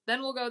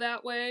 then we'll go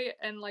that way.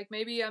 And like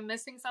maybe I'm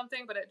missing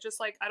something, but it just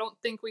like, I don't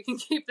think we can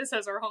keep this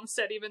as our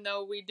homestead, even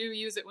though we do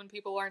use it when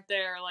people aren't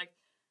there. Like,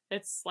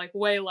 it's like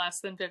way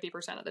less than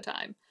 50% of the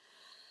time.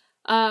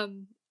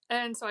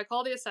 And so I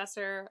call the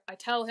assessor, I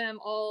tell him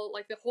all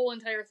like the whole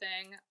entire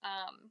thing.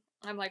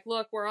 I'm like,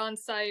 look, we're on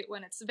site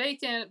when it's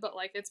vacant, but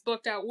like it's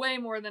booked out way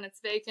more than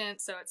it's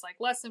vacant. So it's like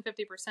less than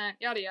 50%,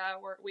 yada, yada.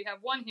 We have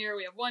one here,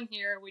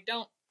 we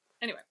don't.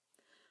 Anyway,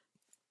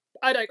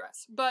 I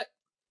digress. But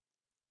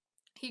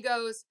he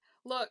goes,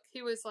 look,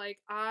 he was like,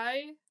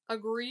 I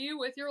agree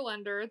with your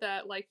lender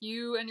that like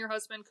you and your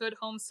husband could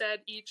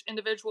homestead each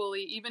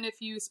individually, even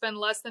if you spend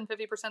less than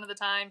 50% of the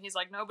time. He's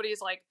like,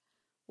 nobody's like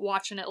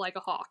watching it like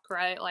a hawk,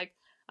 right? Like,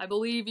 I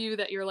believe you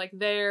that you're like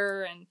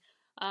there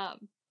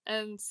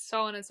and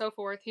so on and so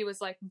forth. He was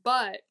like,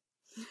 but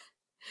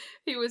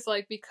he was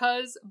like,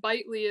 because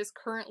Bitely is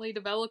currently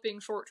developing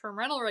short-term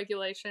rental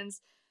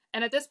regulations,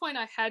 and at this point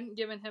I hadn't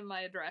given him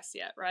my address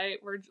yet, right?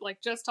 We're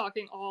like just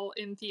talking all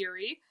in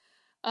theory.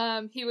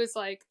 He was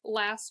like,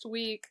 last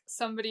week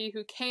somebody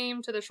who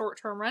came to the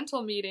short-term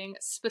rental meeting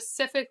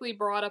specifically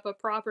brought up a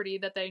property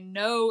that they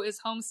know is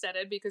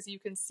homesteaded because you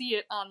can see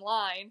it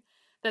online,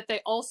 that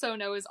they also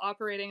know is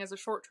operating as a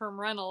short-term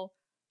rental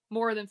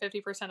more than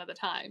 50% of the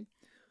time.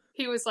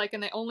 He was like,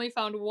 and they only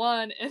found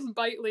one in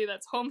Bitely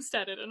that's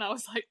homesteaded. And I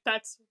was like,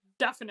 that's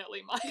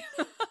definitely mine.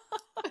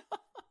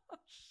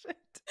 Shit.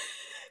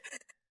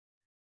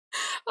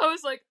 I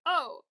was like,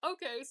 oh,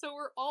 okay, so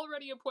we're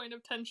already a point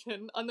of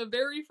tension on the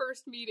very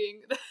first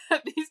meeting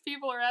that these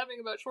people are having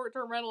about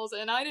short-term rentals,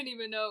 and I didn't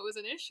even know it was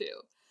an issue.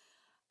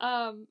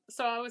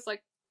 So I was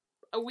like,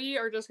 we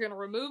are just going to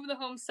remove the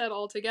homestead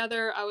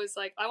altogether. I was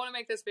like, I want to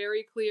make this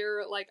very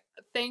clear. Like,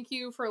 thank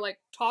you for like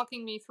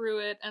talking me through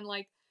it and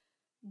like,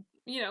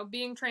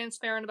 being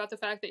transparent about the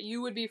fact that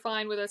you would be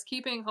fine with us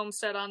keeping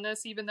homestead on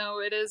this, even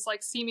though it is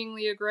like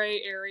seemingly a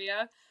gray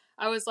area.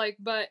 I was like,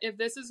 but if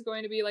this is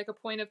going to be like a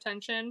point of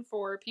tension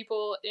for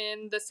people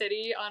in the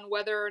city on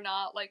whether or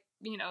not like,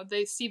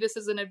 they see this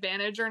as an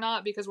advantage or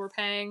not because we're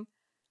paying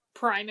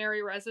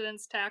primary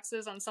residence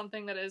taxes on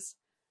something that is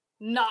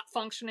not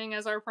functioning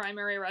as our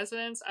primary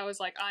residence, I was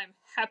like, I'm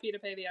happy to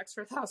pay the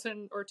extra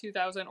 $1,000 or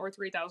 $2,000 or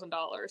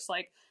 $3,000.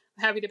 Like,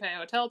 I'm happy to pay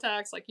hotel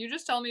tax. Like, you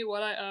just tell me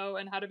what I owe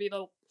and how to be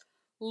the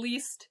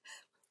least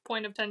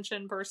point of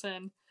tension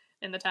person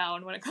in the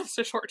town when it comes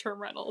to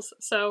short-term rentals.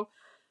 So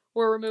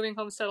we're removing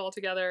homestead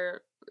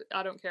altogether.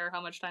 I don't care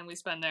how much time we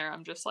spend there.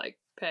 I'm just like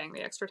paying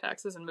the extra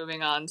taxes and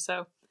moving on.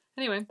 So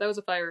anyway, that was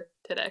a fire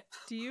today.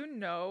 Do you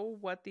know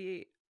what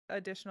the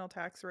additional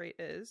tax rate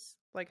is?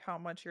 Like how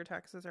much your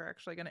taxes are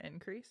actually going to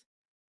increase?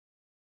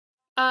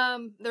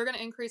 They're going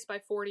to increase by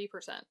 40%.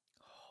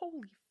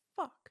 Holy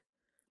fuck.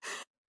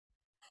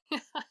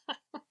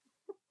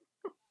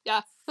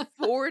 Yeah.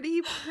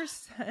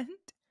 40%?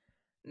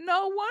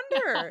 No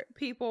wonder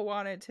people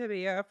want it to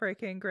be a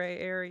freaking gray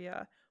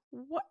area.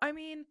 What? I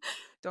mean,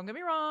 don't get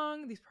me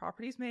wrong, these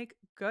properties make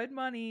good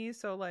money,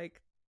 so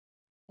like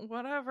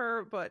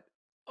whatever, but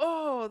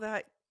oh,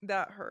 that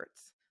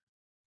hurts.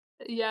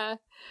 Yeah.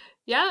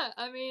 Yeah,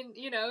 I mean,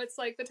 it's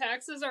like the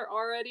taxes are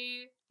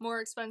already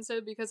more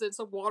expensive because it's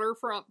a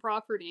waterfront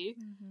property.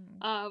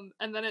 Mm-hmm.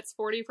 And then it's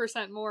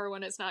 40% more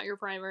when it's not your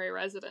primary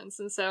residence.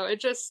 And so it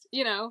just,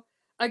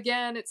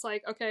 again, it's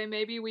like, okay,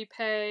 maybe we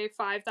pay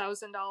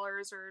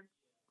 $5,000, or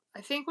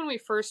I think when we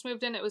first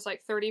moved in, it was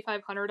like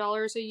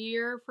 $3,500 a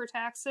year for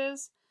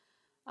taxes,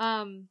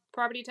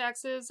 property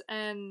taxes.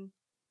 And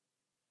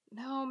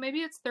no,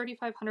 maybe it's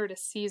 3,500 a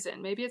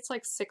season. Maybe it's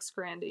like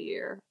 $6,000 a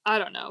year. I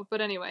don't know. But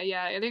anyway,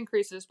 yeah, it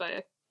increases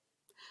by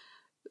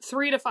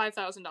 $3,000 to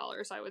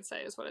 $5,000, I would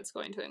say, is what it's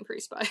going to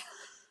increase by.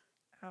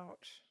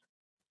 Ouch.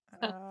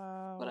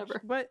 Ouch.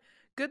 Whatever. But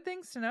good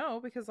things to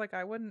know, because like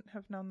I wouldn't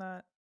have known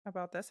that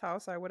about this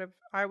house. I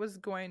was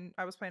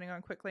planning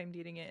on quitclaim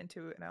deeding it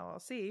into an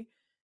LLC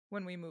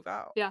when we move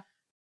out. Yeah.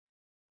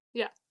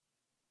 Yeah.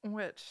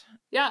 Which,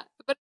 Yeah.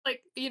 But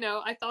like,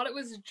 I thought it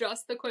was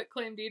just the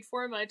quitclaim deed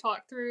form. I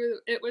talked through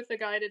it with the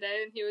guy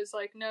today, and he was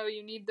like, no,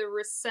 you need the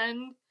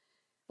rescind.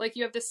 Like,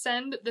 you have to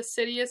send the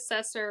city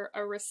assessor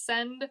a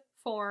rescind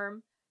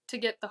form to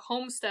get the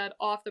homestead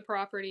off the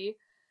property,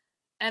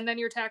 and then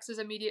your taxes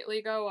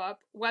immediately go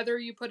up, whether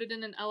you put it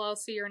in an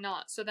LLC or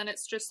not. So then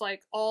it's just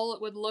like, all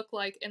it would look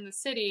like in the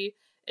city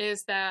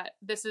is that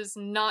this is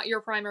not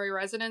your primary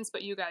residence,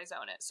 but you guys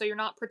own it. So you're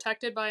not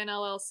protected by an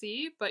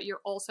LLC, but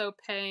you're also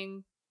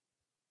paying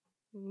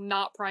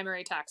not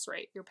primary tax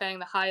rate. You're paying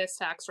the highest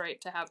tax rate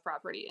to have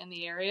property in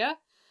the area.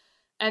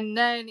 And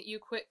then you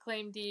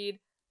quitclaim deed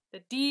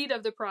the deed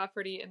of the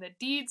property in the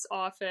deeds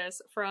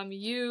office from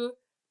you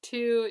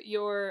to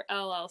your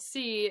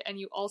LLC, and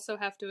you also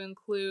have to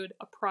include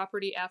a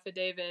property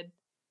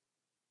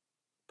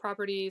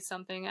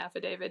something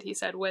affidavit, he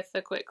said, with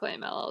the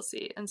quitclaim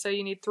LLC. And so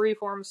you need 3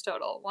 forms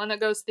total. 1 that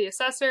goes to the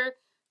assessor,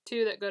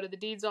 2 that go to the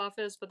deeds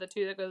office, but the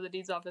 2 that go to the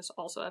deeds office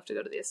also have to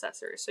go to the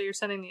assessor. So you're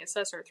sending the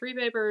assessor 3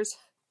 papers,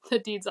 the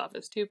deeds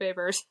office 2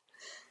 papers,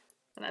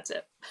 and that's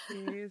it.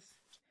 jeez.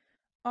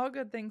 All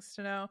good things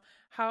to know.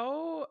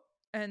 How,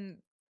 and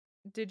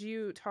did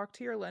you talk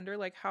to your lender?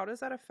 Like, how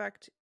does that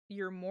affect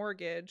your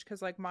mortgage?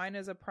 Because like mine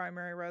is a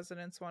primary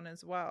residence one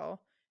as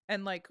well.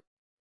 And like,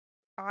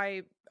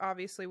 I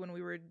obviously, when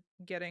we were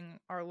getting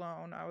our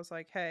loan, I was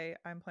like, hey,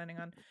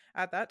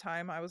 at that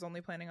time, I was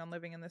only planning on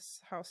living in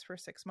this house for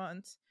 6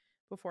 months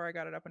before I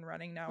got it up and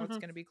running. Now it's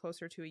going to be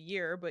closer to a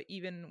year. But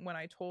even when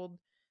I told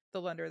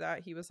the lender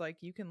that, he was like,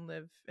 you can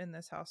live in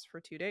this house for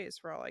 2 days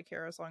for all I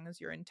care, as long as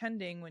you're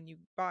intending when you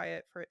buy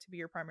it for it to be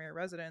your primary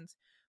residence.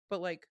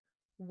 But like,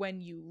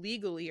 when you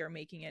legally are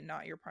making it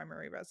not your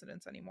primary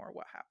residence anymore,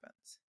 what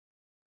happens?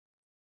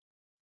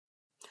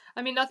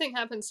 I mean, nothing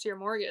happens to your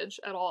mortgage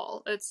at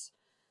all. It's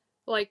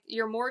like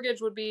your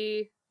mortgage would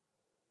be,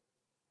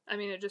 I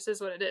mean, it just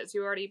is what it is.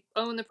 You already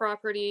own the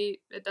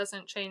property. It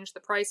doesn't change the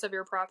price of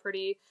your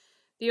property.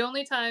 The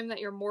only time that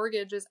your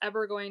mortgage is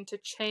ever going to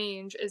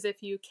change is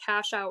if you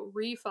cash out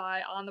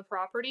refi on the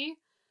property.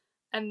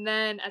 And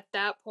then at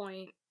that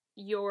point,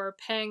 you're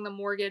paying the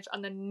mortgage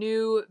on the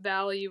new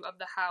value of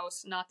the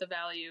house, not the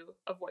value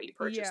of what you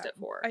purchased it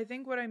for. I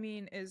think what I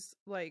mean is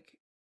like,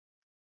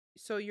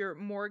 so your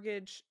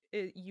mortgage,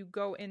 you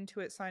go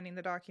into it signing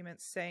the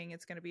documents saying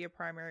it's going to be a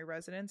primary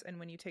residence, and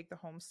when you take the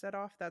homestead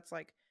off, that's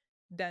like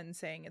then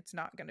saying it's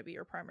not going to be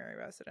your primary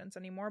residence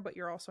anymore, but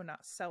you're also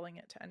not selling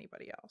it to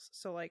anybody else.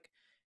 So like,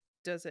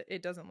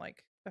 it doesn't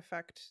like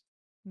affect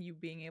you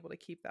being able to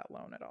keep that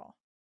loan at all?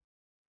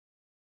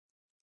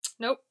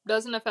 Nope,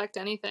 doesn't affect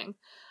anything.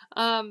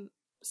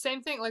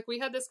 Same thing, like we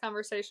had this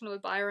conversation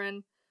with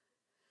Byron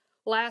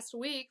last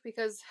week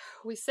because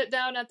we sit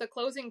down at the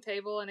closing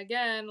table, and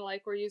again,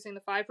 like, we're using the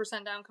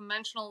 5% down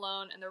conventional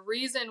loan, and the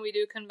reason we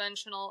do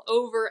conventional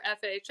over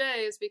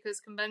FHA is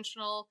because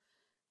conventional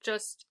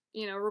just,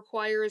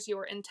 requires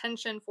your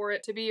intention for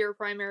it to be your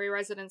primary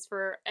residence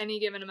for any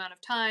given amount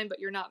of time, but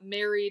you're not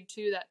married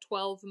to that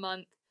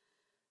 12-month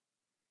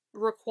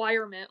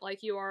requirement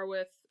like you are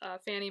with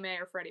Fannie Mae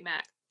or Freddie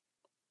Mac.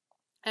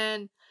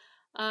 And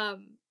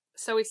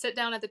so we sit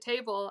down at the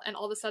table, and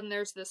all of a sudden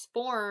there's this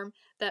form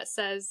that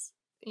says,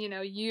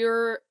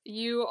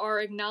 you are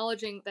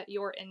acknowledging that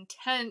your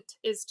intent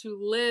is to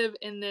live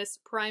in this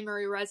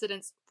primary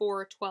residence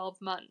for 12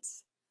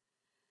 months.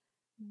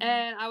 Mm-hmm.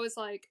 And I was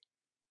like,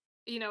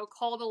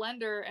 call the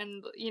lender,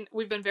 and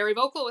we've been very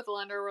vocal with the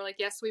lender. We're like,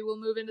 yes, we will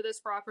move into this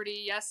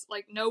property. Yes,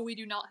 like, no, we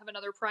do not have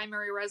another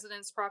primary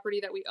residence property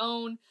that we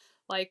own.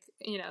 Like,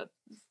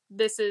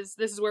 this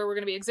is where we're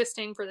going to be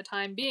existing for the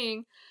time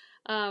being.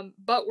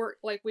 But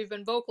we've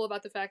been vocal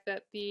about the fact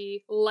that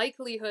the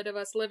likelihood of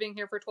us living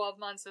here for 12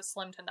 months is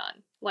slim to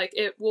none. Like,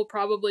 it will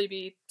probably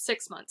be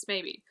 6 months,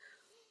 maybe.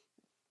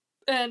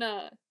 And,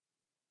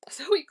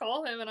 so we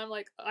call him, and I'm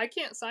like, I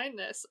can't sign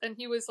this. And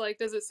he was like,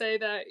 does it say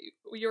that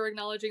you're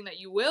acknowledging that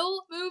you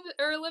will move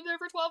or live there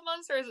for 12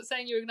 months? Or is it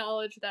saying you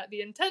acknowledge that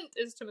the intent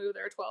is to move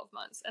there 12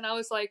 months? And I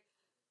was like,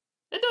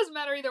 it doesn't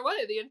matter either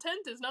way. The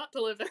intent is not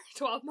to live there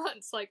 12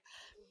 months. Like,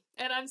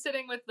 and I'm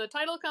sitting with the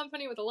title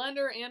company, with a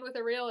lender, and with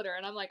a realtor.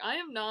 And I'm like, I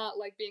am not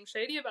like being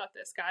shady about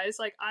this, guys.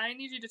 Like, I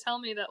need you to tell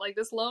me that like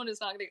this loan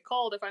is not going to get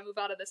called if I move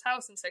out of this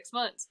house in 6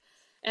 months.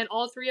 And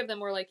all three of them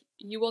were like,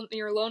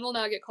 your loan will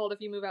not get called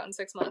if you move out in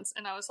 6 months.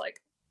 And I was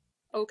like,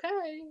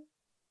 okay.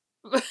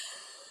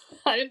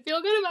 I didn't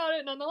feel good about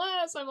it.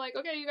 Nonetheless, I'm like,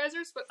 okay, you guys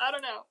are, I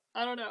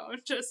don't know.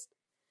 Just,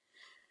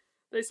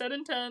 they said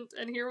intent,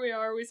 and here we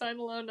are. We signed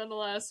the loan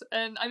nonetheless.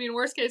 And I mean,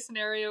 worst case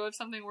scenario, if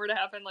something were to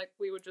happen, like,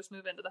 we would just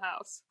move into the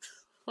house.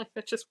 Like,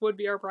 that just would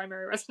be our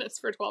primary residence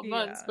for 12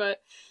 months.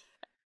 But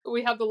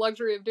we have the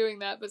luxury of doing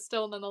that. But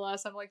still,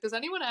 nonetheless, I'm like, does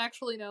anyone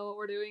actually know what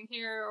we're doing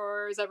here?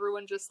 Or is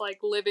everyone just like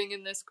living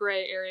in this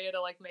gray area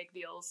to like make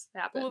deals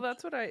happen? Well,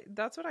 that's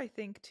what I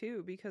think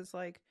too, because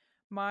like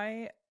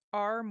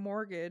our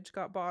mortgage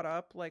got bought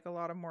up like a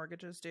lot of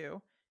mortgages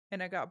do,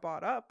 and it got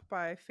bought up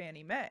by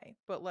Fannie Mae.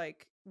 But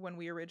like when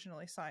we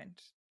originally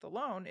signed the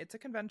loan, it's a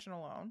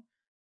conventional loan.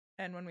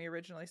 And when we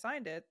originally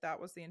signed it, that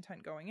was the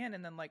intent going in.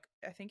 And then like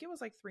I think it was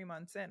like 3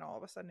 months in, all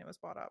of a sudden it was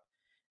bought up.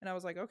 And I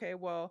was like, okay,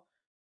 well,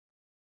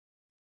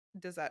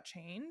 does that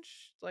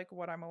change like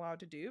what I'm allowed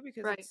to do?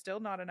 Because Right. it's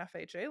still not an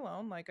FHA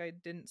loan. Like I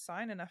didn't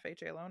sign an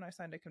FHA loan, I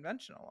signed a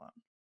conventional loan.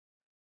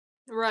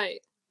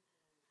 Right.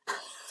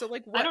 So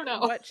like I don't know.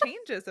 what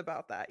changes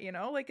about that, you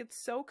know? Like it's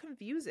so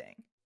confusing.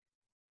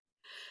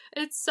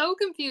 It's so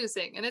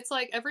confusing. And it's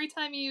like every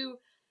time you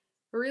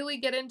really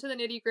get into the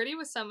nitty-gritty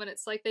with someone,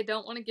 it's like they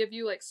don't want to give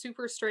you like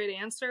super straight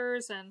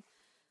answers. And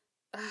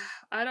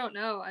I don't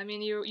know. I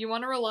mean, you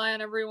want to rely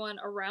on everyone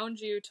around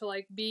you to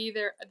like be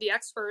the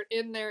expert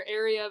in their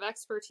area of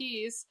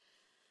expertise.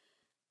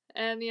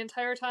 And the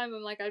entire time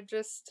I'm like,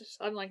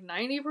 I'm like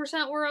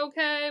 90% we're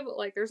okay, but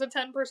like there's a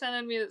 10%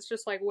 in me that's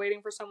just like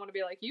waiting for someone to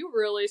be like, you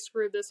really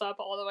screwed this up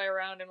all the way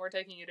around and we're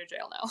taking you to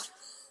jail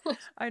now.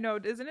 I know.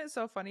 Isn't it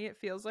so funny? It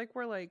feels like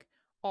we're like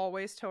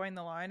always towing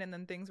the line, and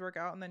then things work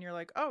out, and then you're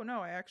like, oh no,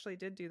 I actually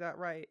did do that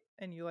right.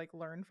 And you like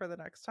learn for the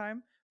next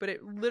time. But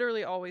it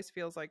literally always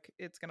feels like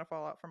it's going to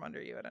fall out from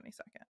under you at any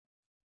second.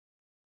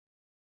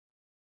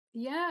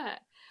 Yeah.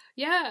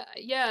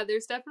 Yeah.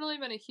 There's definitely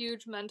been a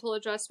huge mental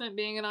adjustment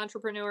being an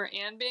entrepreneur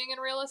and being in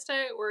real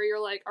estate where you're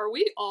like, are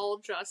we all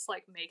just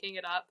like making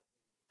it up?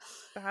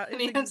 That And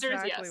is the answer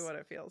is exactly yes. what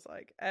it feels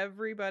like.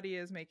 Everybody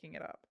is making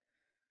it up.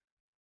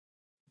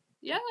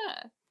 Yeah.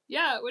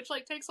 Yeah, which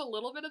like takes a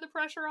little bit of the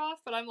pressure off,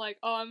 but I'm like,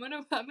 oh, I'm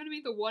gonna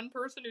be the one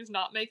person who's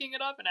not making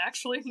it up and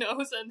actually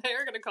knows, and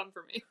they're gonna come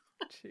for me.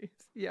 Jeez.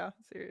 Yeah,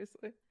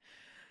 seriously.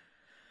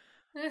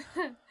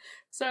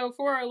 So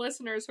for our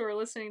listeners who are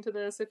listening to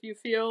this, if you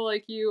feel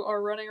like you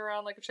are running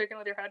around like a chicken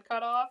with your head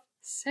cut off,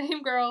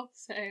 same girl,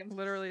 same.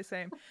 Literally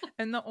same.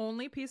 And the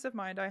only peace of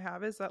mind I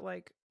have is that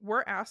like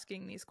we're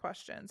asking these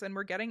questions and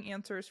we're getting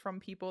answers from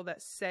people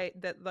that say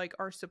that like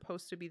are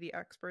supposed to be the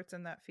experts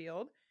in that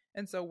field.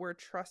 And so we're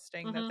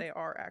trusting that they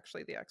are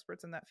actually the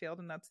experts in that field,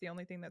 and that's the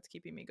only thing that's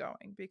keeping me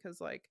going,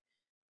 because like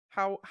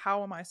how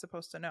am I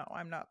supposed to know?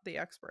 I'm not the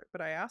expert,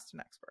 but I asked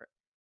an expert.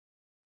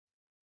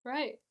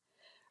 Right.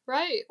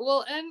 Right.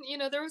 Well, and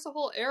there was a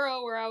whole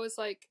era where I was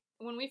like,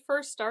 when we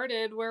first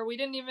started, where we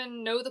didn't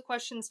even know the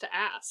questions to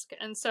ask.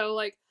 And so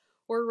like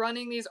we're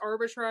running these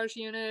arbitrage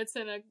units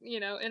in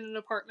in an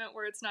apartment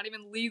where it's not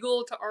even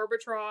legal to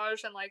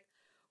arbitrage, and like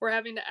we're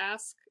having to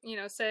ask,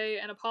 say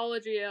an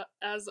apology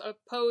as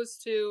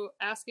opposed to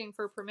asking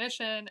for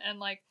permission. And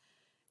like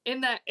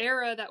in that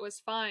era that was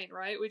fine,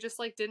 right? We just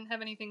like didn't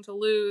have anything to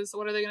lose.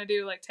 What are they going to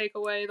do? Like take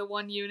away the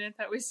one unit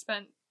that we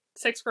spent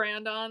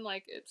 $6,000 on?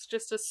 Like it's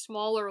just a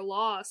smaller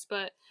loss.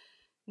 But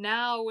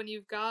now when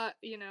you've got,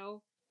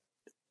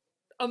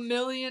 $1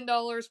 million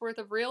worth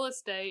of real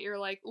estate, you're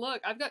like,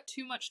 look, I've got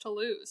too much to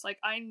lose. Like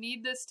I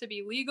need this to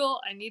be legal.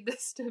 I need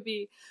this to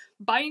be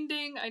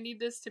binding. I need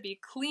this to be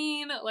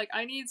clean. Like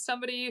I need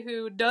somebody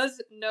who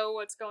does know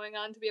what's going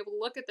on to be able to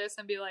look at this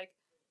and be like,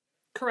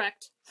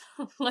 correct.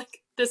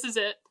 Like this is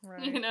it.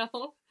 Right.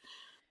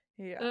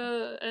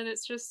 Yeah. And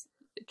it's just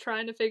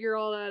trying to figure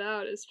all that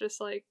out. It's just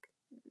like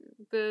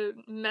the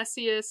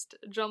messiest,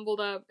 jumbled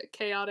up,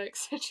 chaotic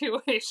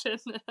situation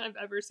that I've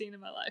ever seen in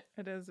my life.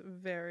 It is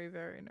very,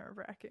 very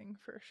nerve-wracking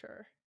for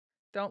sure.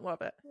 Don't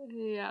love it.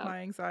 Yeah. My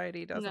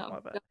anxiety doesn't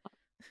love it.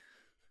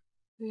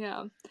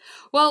 Yeah.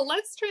 Well,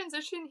 let's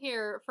transition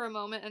here for a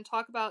moment and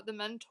talk about the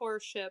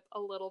mentorship a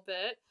little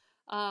bit,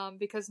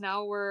 because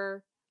now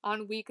we're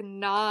on week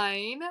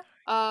 9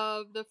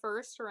 of the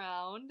first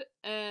round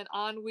and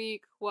on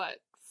week 4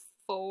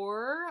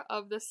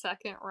 of the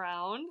second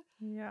round.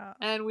 Yeah.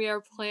 And we are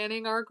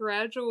planning our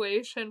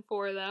graduation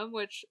for them,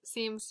 which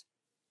seems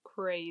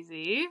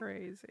crazy.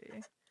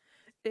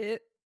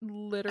 It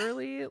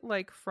literally,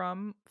 like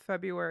from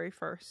February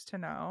 1st to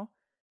now,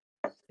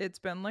 it's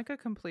been like a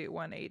complete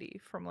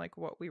 180 from like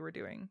what we were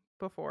doing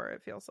before,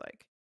 it feels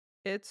like.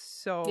 It's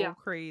so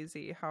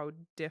crazy how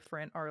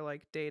different our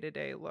like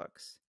day-to-day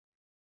looks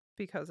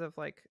because of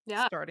like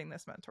starting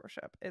this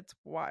mentorship. It's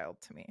wild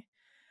to me.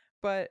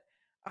 But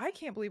I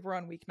can't believe we're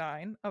on week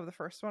 9 of the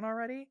first one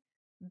already.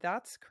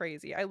 That's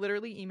crazy. I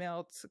literally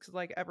emailed,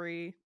 like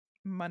every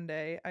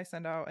Monday, I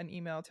send out an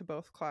email to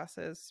both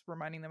classes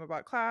reminding them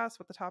about class,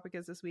 what the topic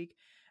is this week.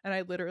 And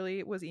I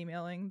literally was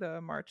emailing the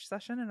March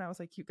session and I was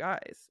like, you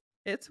guys,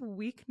 it's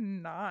week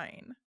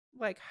 9.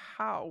 Like,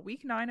 how?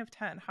 Week 9 of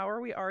 10. How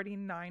are we already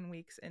 9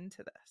 weeks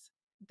into this?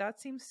 That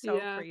seems so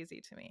Yeah.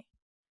 crazy to me.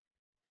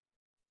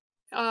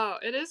 Oh,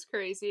 it is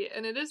crazy.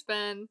 And it has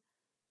been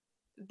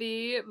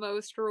the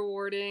most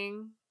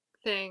rewarding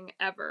thing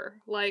ever.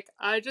 Like,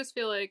 I just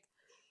feel like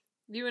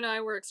you and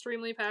I were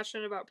extremely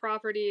passionate about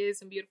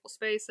properties and beautiful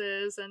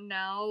spaces. And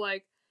now,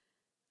 like,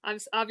 I'm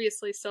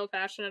obviously still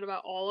passionate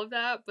about all of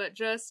that, but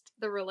just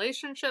the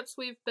relationships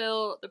we've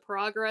built, the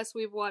progress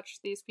we've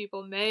watched these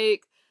people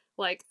make,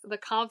 like the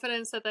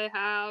confidence that they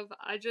have.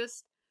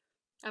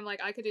 I'm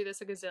like, I could do this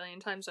a gazillion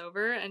times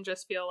over and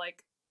just feel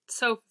like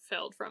so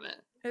fulfilled from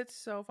it. It's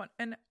so fun.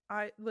 And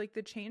I like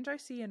the change I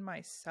see in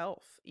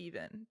myself,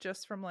 even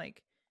just from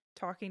like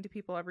talking to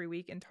people every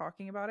week and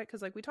talking about it.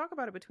 Cause like we talk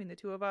about it between the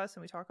two of us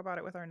and we talk about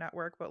it with our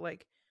network, but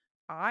like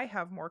I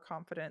have more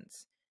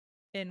confidence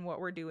in what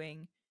we're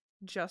doing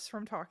just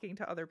from talking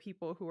to other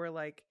people who are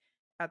like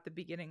at the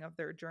beginning of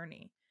their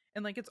journey.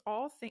 And like it's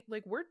all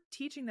like we're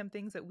teaching them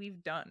things that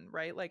we've done,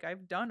 right? Like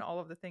I've done all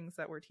of the things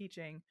that we're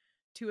teaching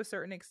to a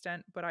certain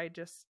extent, but I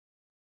just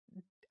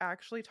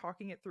actually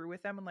talking it through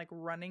with them and like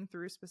running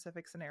through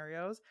specific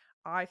scenarios,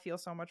 I feel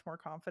so much more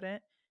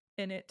confident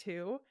in it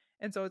too.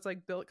 And so it's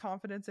like built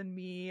confidence in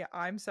me.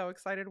 I'm so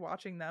excited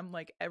watching them.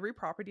 Like every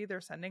property they're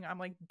sending, I'm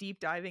like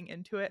deep diving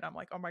into it. And I'm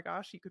like, oh my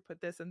gosh, you could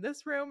put this in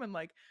this room. And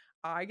like,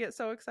 I get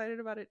so excited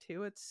about it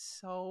too. It's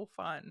so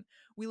fun.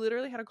 We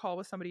literally had a call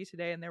with somebody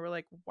today and they were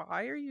like,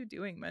 why are you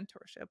doing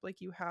mentorship?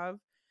 Like, you have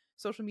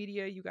social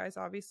media, you guys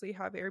obviously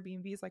have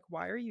Airbnbs. Like,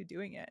 why are you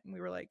doing it? And we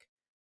were like,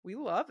 we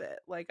love it.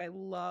 Like, I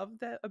love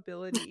the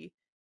ability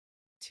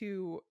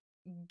to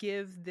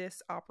give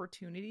this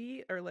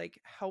opportunity or like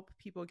help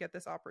people get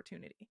this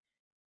opportunity.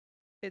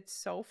 It's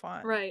so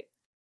fun. Right.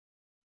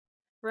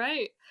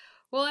 Right.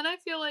 Well, and I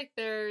feel like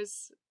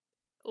there's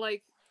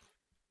like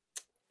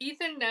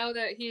Ethan, now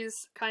that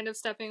he's kind of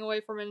stepping away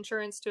from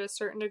insurance to a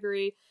certain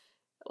degree,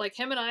 like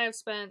him and I have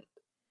spent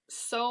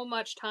so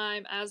much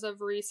time as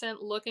of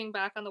recent looking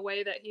back on the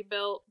way that he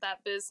built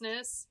that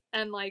business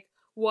and like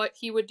what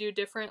he would do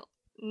different,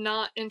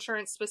 not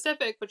insurance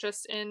specific, but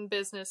just in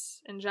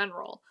business in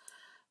general.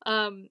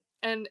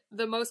 And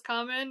the most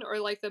common or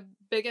like the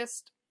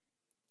biggest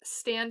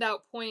standout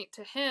point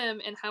to him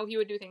and how he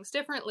would do things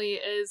differently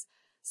is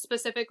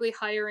specifically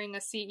hiring a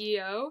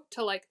CEO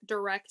to like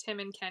direct him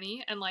and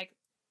Kenny and like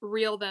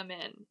reel them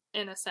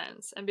in a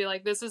sense and be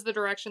like, this is the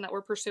direction that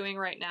we're pursuing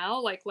right now,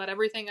 like let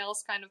everything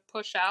else kind of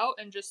push out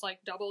and just like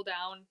double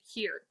down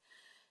here.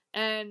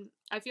 And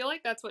I feel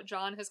like that's what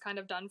John has kind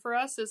of done for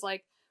us is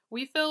like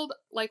we filled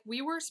like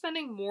we were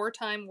spending more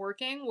time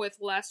working with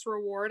less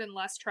reward and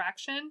less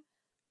traction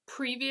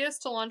previous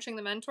to launching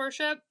the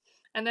mentorship,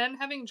 and then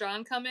having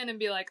John come in and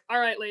be like, all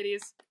right,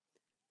 ladies,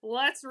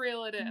 let's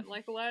reel it in.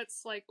 Like,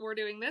 let's, like, we're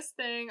doing this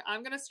thing.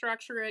 I'm going to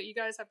structure it. You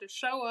guys have to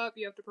show up.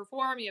 You have to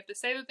perform. You have to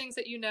say the things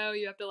that you know.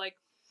 You have to, like,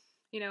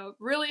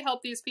 really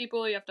help these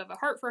people. You have to have a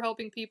heart for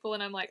helping people.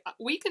 And I'm like,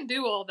 we can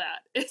do all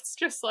that. It's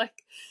just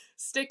like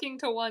sticking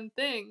to one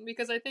thing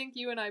because I think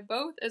you and I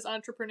both, as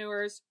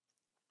entrepreneurs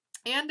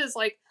and as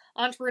like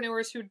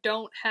entrepreneurs who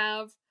don't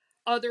have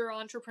other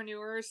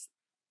entrepreneurs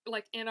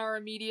like in our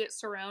immediate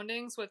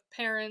surroundings with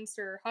parents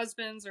or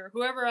husbands or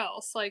whoever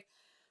else, like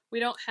we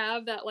don't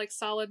have that like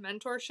solid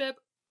mentorship,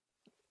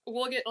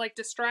 we'll get like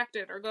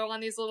distracted or go on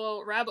these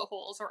little rabbit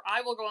holes, or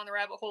I will go on the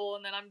rabbit hole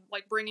and then I'm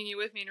like bringing you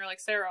with me and you're like,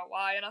 Sarah,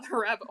 why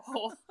another rabbit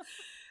hole?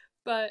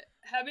 But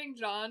having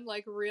John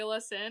like reel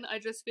us in, I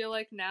just feel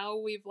like now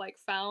we've like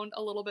found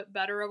a little bit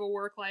better of a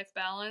work-life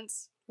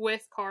balance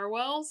with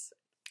KarWells,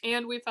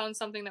 and we found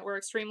something that we're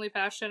extremely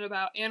passionate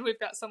about, and we've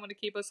got someone to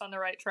keep us on the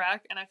right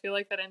track, and I feel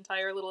like that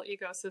entire little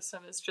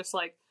ecosystem is just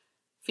like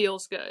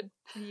feels good.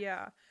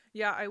 Yeah.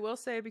 Yeah, I will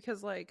say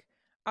because like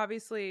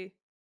obviously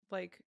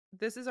like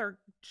this is our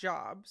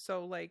job.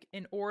 So like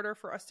in order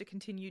for us to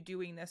continue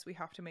doing this, we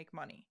have to make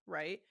money,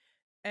 right?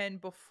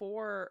 And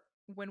before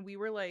when we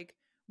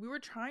were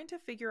trying to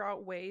figure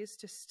out ways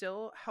to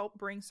still help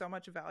bring so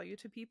much value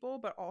to people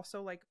but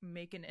also like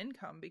make an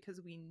income because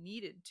we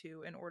needed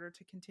to in order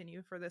to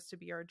continue for this to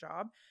be our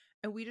job,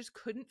 and we just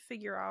couldn't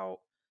figure out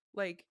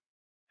like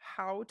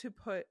how to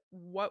put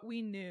what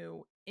we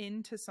knew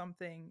into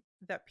something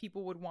that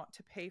people would want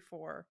to pay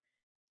for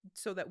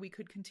so that we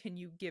could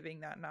continue giving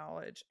that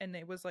knowledge. And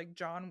it was like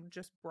John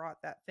just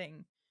brought that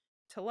thing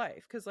to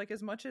life because like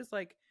as much as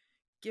like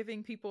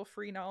giving people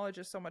free knowledge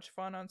is so much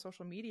fun on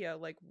social media,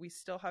 like we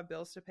still have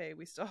bills to pay,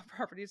 we still have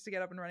properties to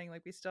get up and running,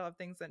 like we still have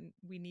things that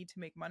we need to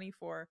make money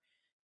for.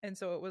 And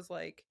so it was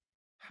like,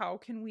 how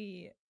can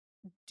we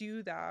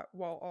do that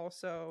while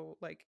also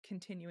like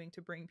continuing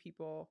to bring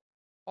people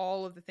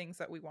all of the things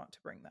that we want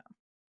to bring them?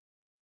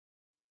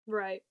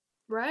 Right.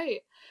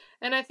 Right.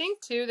 And I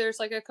think too there's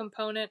like a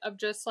component of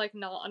just like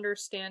not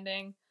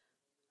understanding.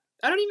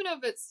 I don't even know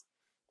if it's,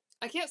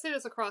 I can't say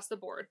this across the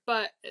board,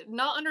 but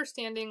not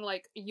understanding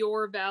like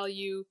your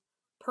value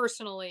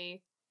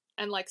personally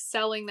and like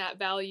selling that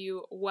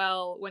value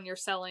well when you're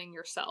selling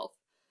yourself.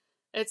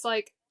 It's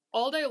like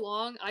all day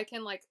long I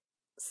can like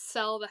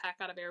sell the heck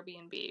out of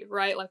Airbnb,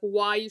 right? Like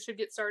why you should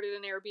get started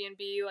in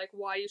Airbnb, like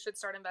why you should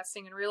start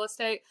investing in real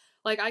estate.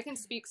 Like I can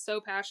speak so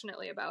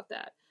passionately about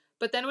that.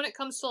 But then when it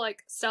comes to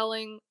like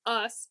selling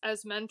us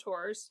as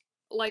mentors,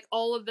 like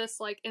all of this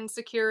like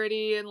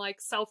insecurity and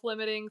like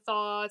self-limiting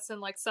thoughts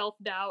and like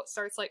self-doubt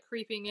starts like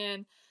creeping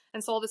in.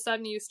 And so all of a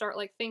sudden you start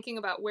like thinking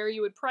about where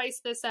you would price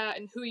this at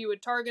and who you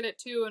would target it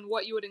to and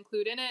what you would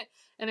include in it.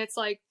 And it's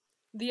like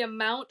the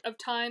amount of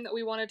time that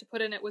we wanted to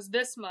put in it was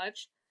this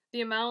much,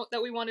 the amount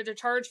that we wanted to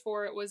charge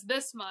for it was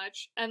this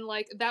much, and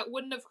like that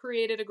wouldn't have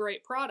created a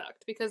great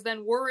product because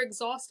then we're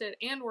exhausted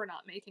and we're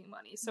not making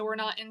money. So we're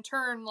not in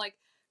turn like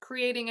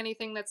creating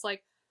anything that's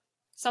like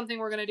something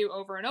we're going to do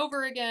over and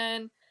over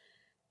again.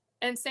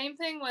 And same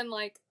thing when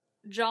like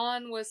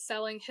John was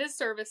selling his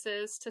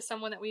services to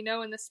someone that we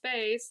know in the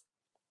space.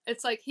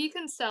 It's like he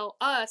can sell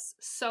us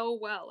so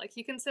well. Like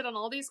he can sit on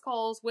all these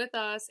calls with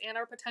us and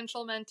our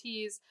potential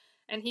mentees,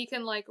 and he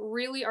can like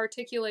really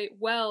articulate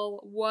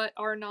well what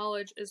our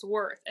knowledge is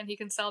worth, and he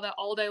can sell that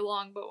all day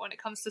long. But when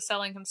it comes to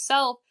selling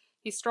himself,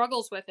 he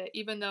struggles with it,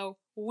 even though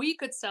we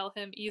could sell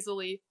him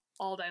easily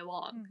all day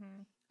long.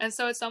 And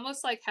so it's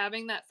almost like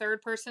having that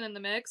third person in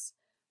the mix.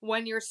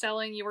 When you're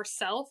selling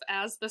yourself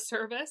as the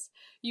service,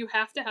 you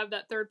have to have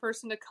that third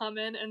person to come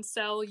in and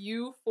sell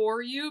you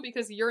for you,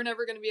 because you're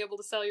never going to be able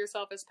to sell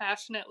yourself as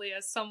passionately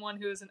as someone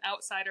who is an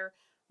outsider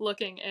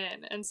looking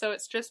in. And so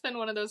it's just been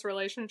one of those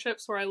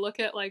relationships where I look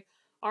at like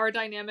our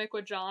dynamic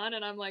with John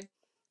and I'm like,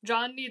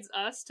 John needs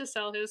us to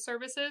sell his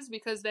services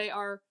because they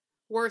are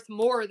worth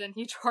more than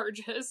he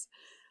charges.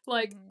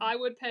 Like I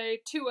would pay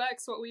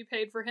 2x what we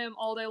paid for him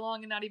all day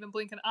long and not even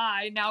blink an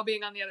eye, now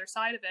being on the other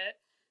side of it.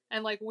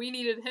 And like we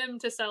needed him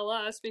to sell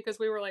us because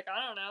we were like,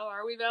 I don't know,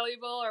 are we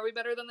valuable? Are we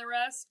better than the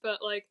rest? But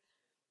like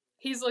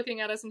he's looking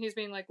at us and he's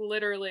being like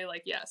literally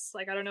like, yes,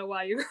 like I don't know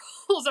why you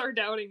girls are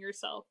doubting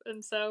yourself.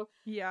 And so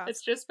Yeah.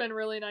 it's just been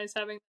really nice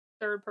having a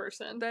third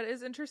person. That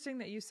is interesting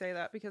that you say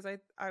that, because I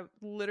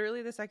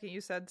literally, the second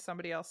you said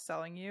somebody else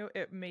selling you,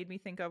 it made me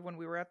think of when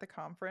we were at the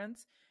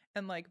conference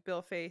and like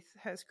Bill Faith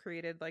has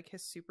created like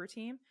his super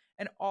team,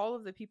 and all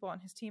of the people on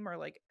his team are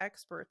like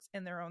experts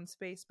in their own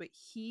space, but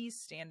he's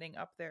standing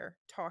up there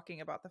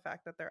talking about the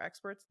fact that they're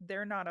experts.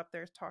 They're not up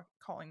there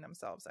calling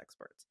themselves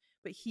experts,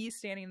 but he's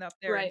standing up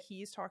there and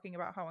he's talking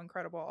about how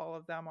incredible all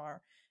of them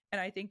are. And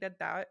I think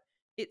that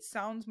it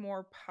sounds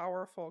more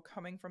powerful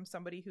coming from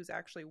somebody who's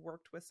actually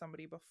worked with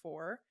somebody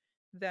before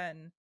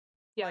than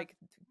like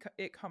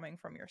it coming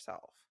from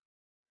yourself,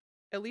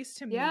 at least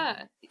to me.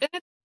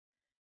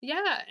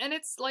 And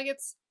it's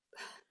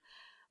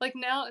like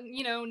now,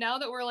 you know, now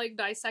that we're like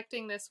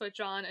dissecting this with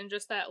John and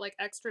just that like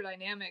extra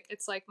dynamic,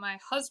 it's like my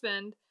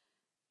husband,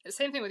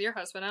 same thing with your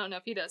husband, I don't know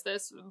if he does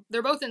this,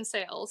 they're both in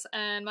sales,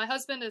 and my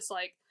husband is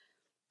like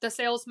the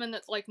salesman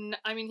that's like,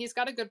 I mean, he's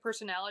got a good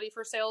personality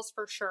for sales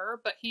for sure,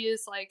 but he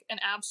is like an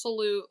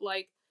absolute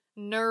like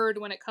nerd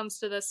when it comes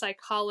to the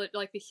psychology,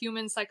 like the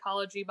human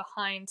psychology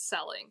behind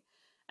selling.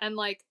 And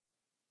like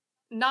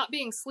not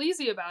being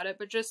sleazy about it,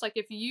 but just like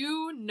if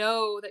you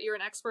know that you're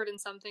an expert in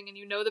something and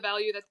you know the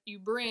value that you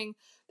bring,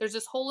 there's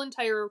this whole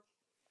entire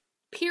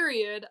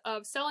period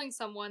of selling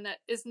someone that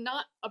is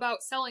not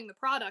about selling the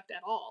product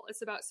at all.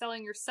 It's about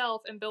selling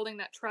yourself and building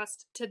that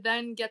trust to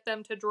then get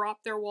them to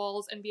drop their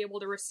walls and be able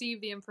to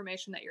receive the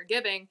information that you're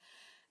giving.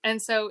 And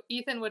so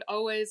Ethan would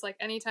always, like,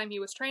 anytime he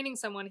was training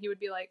someone, he would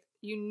be like,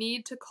 you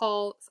need to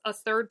call a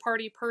third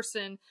party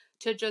person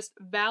to just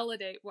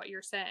validate what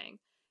you're saying.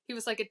 He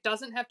was like, it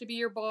doesn't have to be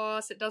your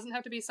boss. It doesn't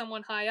have to be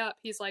someone high up.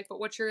 He's like, but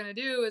what you're going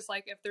to do is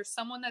like, if there's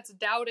someone that's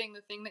doubting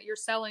the thing that you're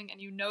selling and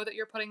you know that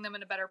you're putting them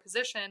in a better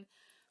position,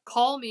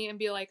 call me and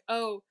be like,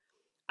 oh,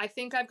 I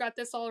think I've got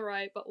this all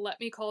right, but let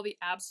me call the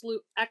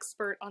absolute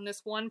expert on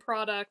this one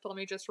product. Let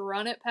me just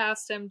run it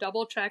past him,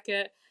 double check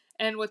it.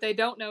 And what they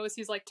don't know is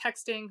he's like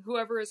texting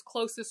whoever his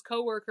closest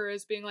coworker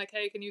is, being like,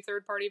 hey, can you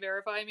third party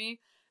verify me?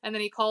 And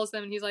then he calls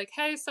them and he's like,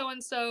 hey,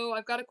 so-and-so,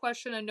 I've got a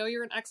question. I know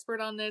you're an expert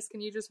on this. Can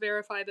you just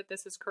verify that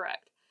this is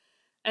correct?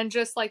 And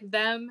just like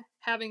them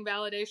having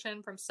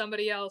validation from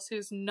somebody else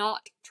who's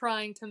not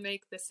trying to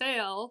make the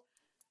sale,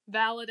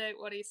 validate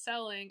what he's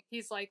selling,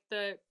 he's like,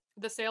 the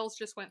sales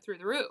just went through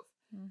the roof.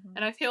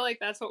 And I feel like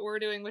that's what we're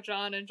doing with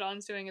John, and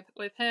John's doing it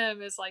with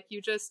him, is like,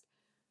 you just,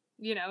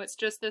 you know, it's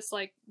just this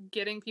like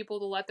getting people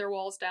to let their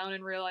walls down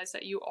and realize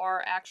that you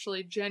are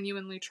actually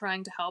genuinely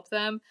trying to help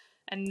them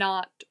and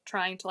not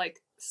trying to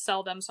like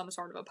sell them some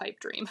sort of a pipe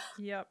dream.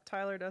 Yep,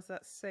 Tyler does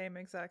that same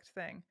exact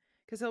thing,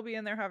 because he'll be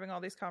in there having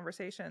all these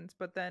conversations,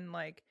 but then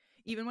like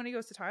even when he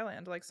goes to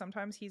Thailand, like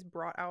sometimes he's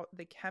brought out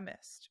the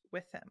chemist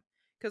with him,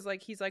 because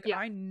like he's like,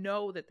 I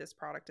know that this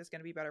product is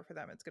going to be better for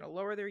them. It's going to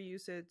lower their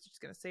usage. It's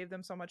going to save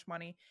them so much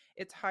money.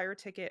 It's higher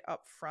ticket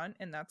up front,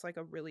 and that's like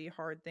a really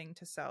hard thing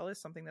to sell, is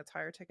something that's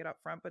higher ticket up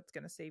front, but it's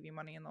going to save you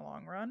money in the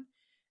long run.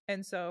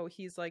 And so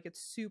he's like,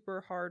 it's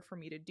super hard for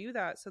me to do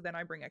that. So then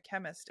I bring a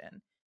chemist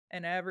in,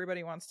 and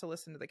everybody wants to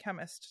listen to the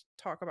chemist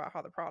talk about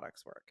how the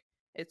products work.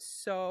 It's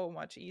so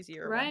much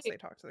easier once they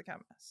talk to the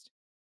chemist.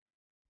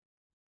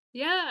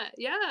 Yeah,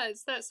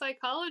 it's that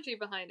psychology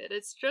behind it.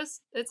 It's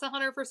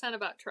 100%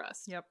 about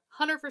trust. Yep.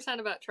 100%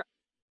 about trust.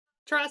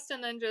 Trust,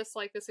 and then just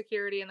like the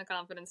security and the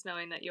confidence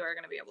knowing that you are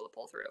going to be able to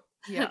pull through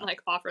and Yeah.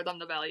 like offer them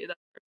the value that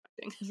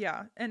they're expecting.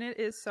 Yeah. And it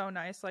is so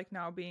nice, like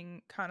now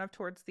being kind of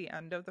towards the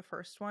end of the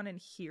first one and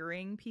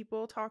hearing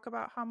people talk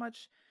about how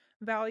much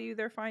value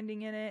they're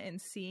finding in it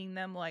and seeing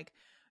them like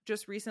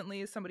just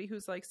recently somebody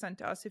who's like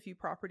sent us a few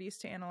properties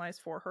to analyze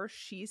for her.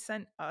 She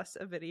sent us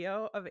a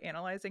video of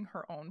analyzing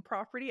her own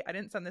property. I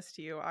didn't send this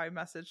to you. I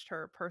messaged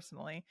her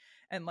personally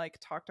and like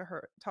talked to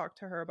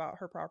her about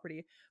her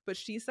property, but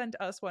she sent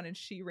us one and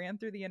she ran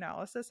through the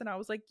analysis and I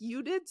was like,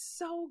 you did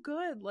so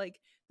good. Like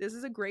this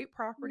is a great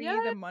property.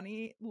 The Yeah,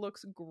 money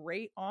looks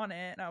great on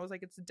it. And I was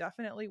like, it's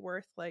definitely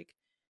worth like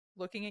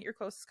looking at your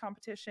closest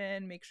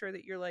competition, make sure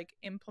that you're like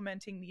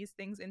implementing these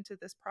things into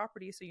this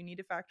property. So you need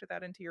to factor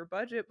that into your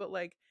budget. But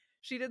like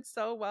she did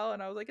so well.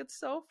 And I was like, it's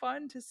so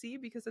fun to see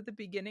because at the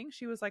beginning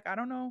she was like, I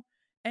don't know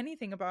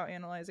anything about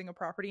analyzing a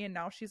property. And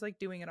now she's like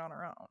doing it on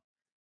her own.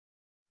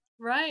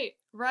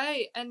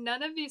 right. And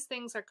none of these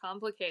things are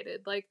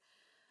complicated. Like,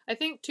 I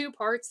think two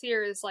parts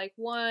here is like,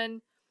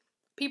 one,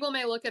 people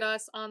may look at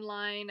us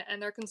online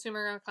and they're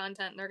consuming our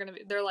content and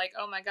they're like,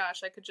 oh my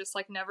gosh, I could just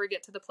like never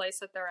get to the place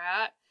that they're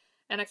at.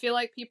 And I feel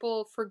like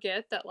people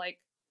forget that like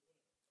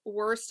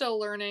we're still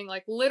learning,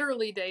 like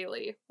literally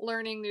daily,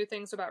 learning new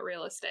things about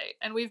real estate.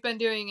 And we've been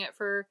doing it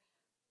for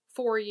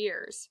 4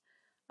 years.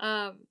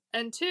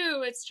 And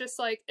two, it's just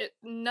like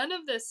none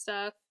of this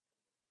stuff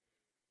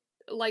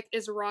like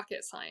is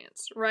rocket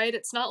science, right?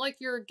 It's not like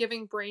you're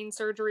giving brain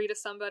surgery to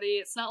somebody.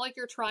 It's not like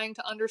you're trying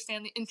to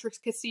understand the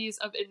intricacies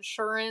of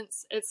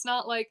insurance. It's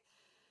not like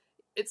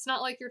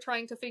you're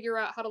trying to figure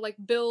out how to like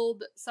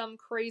build some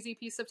crazy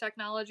piece of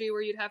technology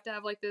where you'd have to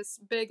have like this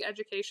big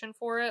education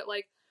for it.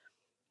 Like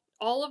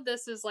all of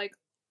this is like,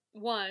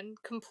 one,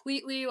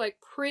 completely like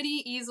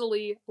pretty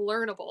easily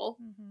learnable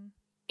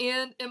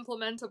and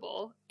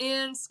implementable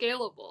and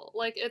scalable.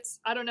 Like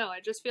I don't know, I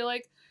just feel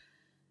like,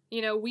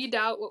 we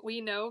doubt what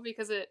we know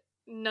because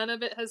none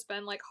of it has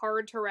been like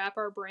hard to wrap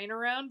our brain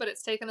around, but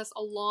it's taken us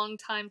a long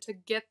time to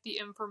get the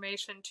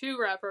information to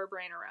wrap our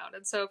brain around.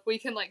 And so if we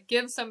can like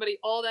give somebody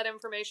all that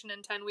information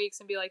in 10 weeks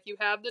and be like, you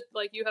have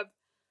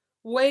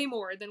way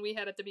more than we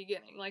had at the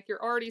beginning. Like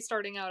you're already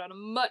starting out on a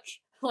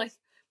much like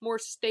more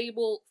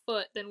stable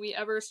foot than we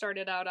ever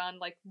started out on.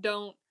 Like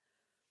don't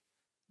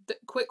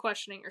quit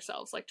questioning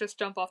yourselves. Like just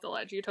jump off the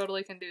ledge. You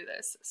totally can do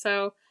this.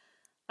 So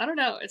I don't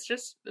know. It's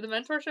just the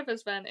mentorship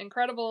has been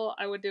incredible.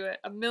 I would do it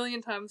a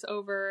million times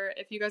over.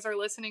 If you guys are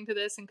listening to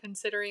this and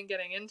considering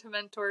getting into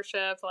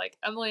mentorship, like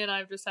Emily and I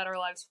have just had our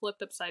lives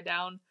flipped upside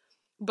down,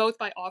 both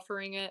by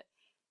offering it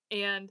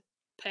and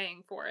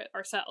paying for it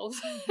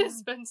ourselves.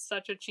 It's been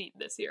such a cheat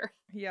this year.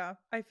 Yeah,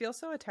 I feel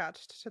so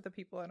attached to the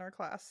people in our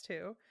class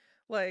too.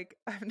 Like,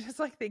 I'm just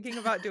like thinking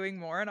about doing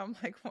more, and I'm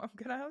like, well, I'm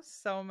gonna have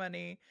so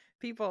many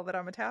people that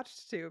I'm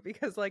attached to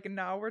because, like,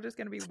 now we're just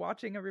gonna be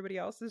watching everybody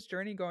else's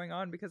journey going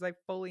on because I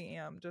fully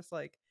am just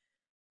like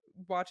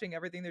watching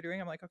everything they're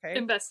doing. I'm like, okay,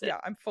 Invested. yeah,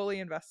 I'm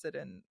fully invested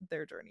in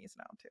their journeys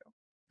now too.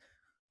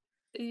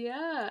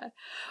 Yeah.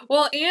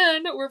 Well,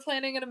 and we're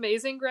planning an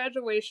amazing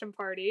graduation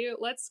party.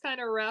 Let's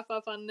kind of wrap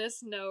up on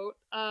this note.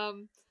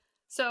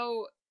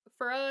 So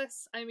for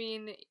us, I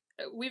mean,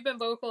 we've been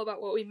vocal about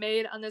what we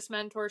made on this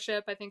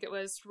mentorship. I think it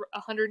was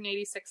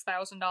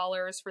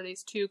 $186,000 for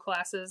these 2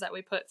 classes that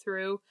we put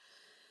through,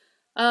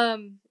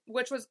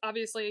 which was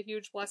obviously a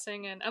huge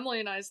blessing in Emily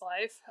and I's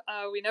life.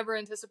 We never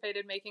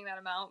anticipated making that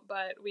amount,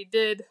 but we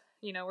did.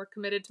 We're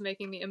committed to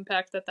making the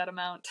impact that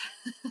amount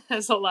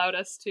has allowed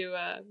us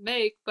to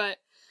make. But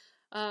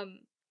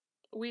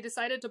we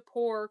decided to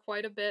pour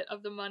quite a bit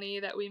of the money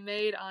that we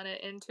made on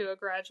it into a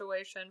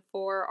graduation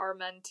for our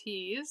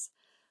mentees,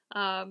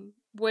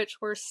 which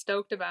we're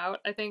stoked about.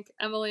 I think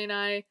Emily and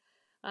I,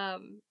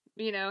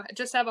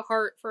 just have a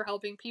heart for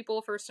helping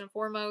people first and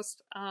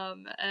foremost,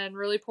 and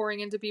really pouring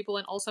into people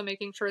and also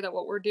making sure that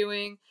what we're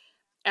doing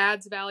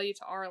adds value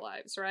to our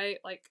lives, right?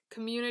 Like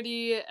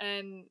community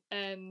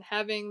and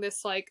having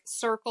this like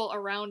circle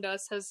around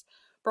us has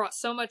brought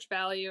so much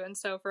value. And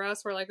so for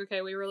us, we're like,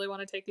 okay, we really want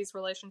to take these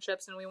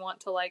relationships and we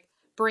want to like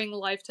bring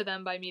life to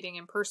them by meeting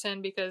in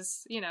person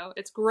because,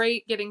 it's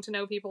great getting to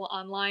know people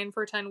online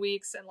for 10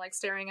 weeks and like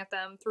staring at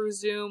them through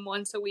Zoom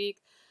once a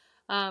week.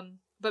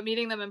 But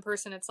meeting them in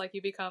person, it's like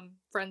you become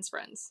friends,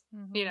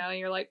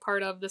 you're like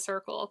part of the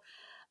circle.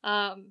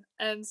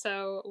 And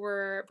so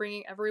we're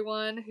bringing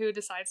everyone who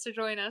decides to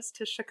join us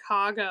to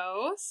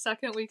Chicago,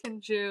 second week in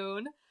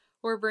June.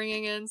 We're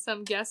bringing in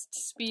some guest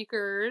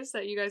speakers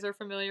that you guys are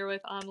familiar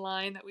with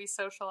online that we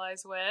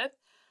socialize with.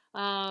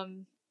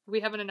 We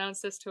haven't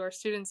announced this to our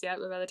students yet,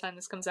 but by the time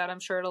this comes out,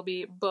 I'm sure it'll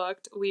be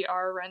booked. We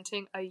are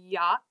renting a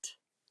yacht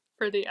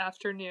for the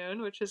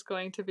afternoon, which is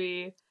going to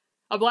be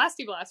a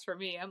blasty blast for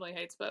me. Emily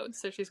hates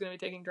boats, so she's going to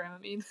be taking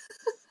Dramamine.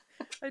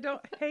 I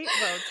don't hate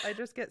boats. I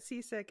just get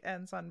seasick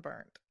and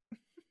sunburnt.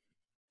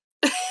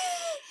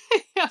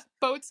 Yeah.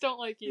 Boats don't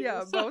like you.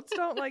 Yeah, boats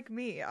don't like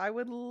me. I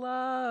would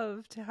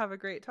love to have a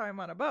great time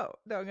on a boat.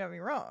 Don't get me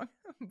wrong.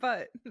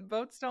 But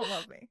boats don't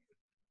love me.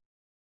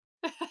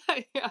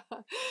 Yeah.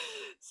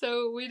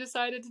 So we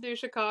decided to do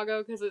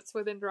Chicago because it's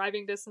within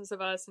driving distance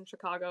of us, and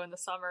Chicago in the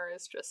summer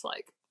is just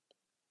like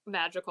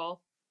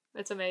magical.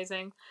 It's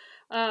amazing.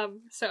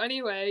 So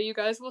anyway, you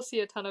guys will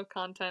see a ton of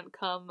content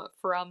come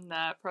from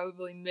that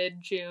probably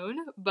mid-June,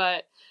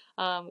 but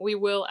we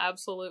will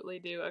absolutely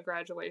do a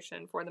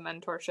graduation for the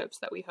mentorships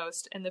that we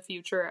host in the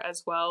future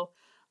as well.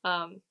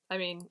 I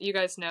mean, you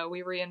guys know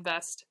we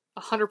reinvest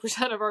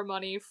 100% of our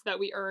money that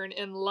we earn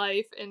in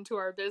life into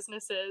our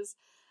businesses.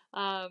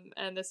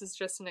 And this is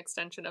just an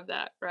extension of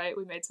that, right?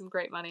 We made some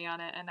great money on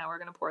it, and now we're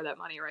going to pour that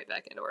money right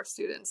back into our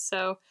students.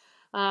 So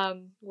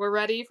we're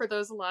ready for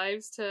those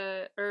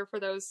for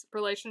those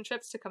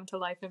relationships to come to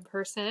life in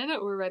person.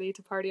 We're ready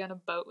to party on a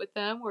boat with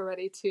them. We're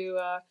ready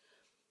to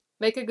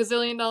make $1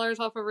 gazillion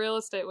off of real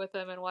estate with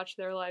them and watch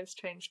their lives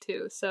change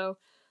too. So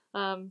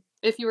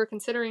if you were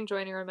considering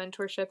joining our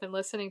mentorship and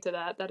listening to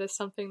that, that is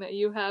something that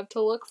you have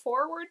to look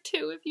forward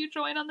to if you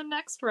join on the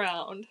next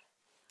round.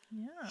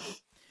 Yeah.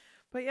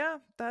 But yeah,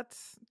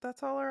 that's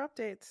all our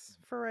updates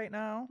for right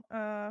now.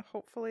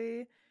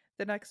 Hopefully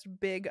the next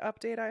big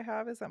update I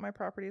have is that my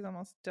property is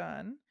almost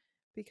done,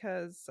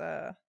 because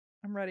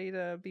I'm ready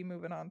to be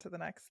moving on to the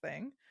next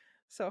thing.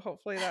 So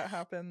hopefully that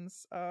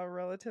happens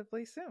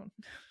relatively soon.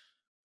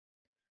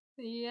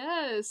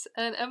 Yes,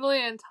 and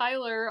Emily and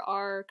Tyler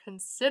are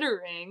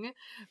considering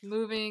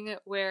moving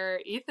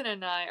where Ethan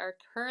and I are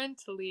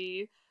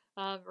currently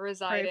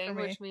residing,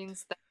 which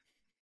means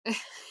that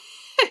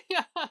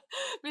yeah,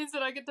 means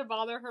that I get to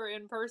bother her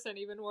in person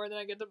even more than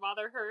I get to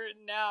bother her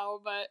now.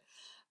 But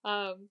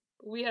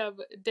we have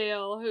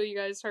Dale, who you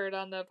guys heard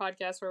on the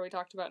podcast where we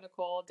talked about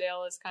Nicole.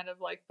 Dale is kind of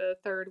like the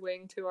third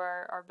wing to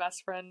our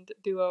best friend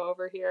duo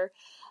over here.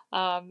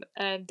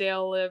 And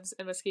Dale lives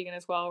in Muskegon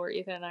as well, where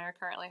Ethan and I are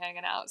currently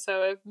hanging out.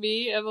 So if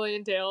me, Emily,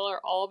 and Dale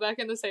are all back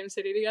in the same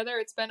city together,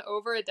 it's been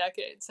over a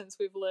decade since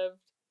we've lived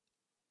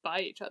by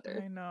each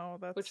other. I know,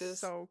 that's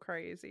so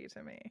crazy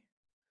to me.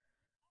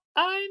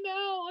 I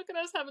know. Look at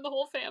us having the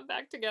whole fam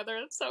back together.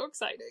 It's so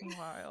exciting.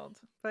 Wild.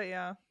 But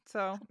yeah,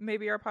 so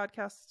maybe our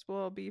podcasts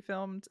will be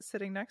filmed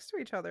sitting next to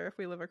each other if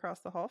we live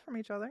across the hall from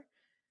each other.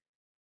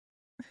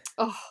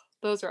 Oh,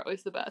 those are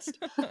always the best.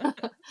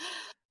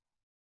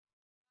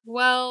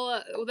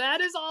 Well,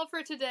 that is all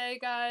for today,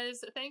 guys.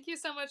 Thank you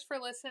so much for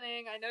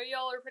listening. I know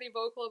y'all are pretty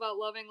vocal about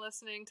loving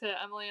listening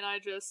to Emily and I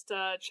just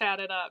chat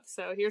it up.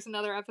 So here's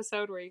another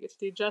episode where you get to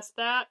do just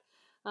that.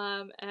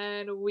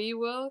 And we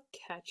will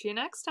catch you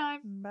next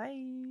time.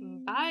 Bye.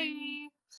 Bye.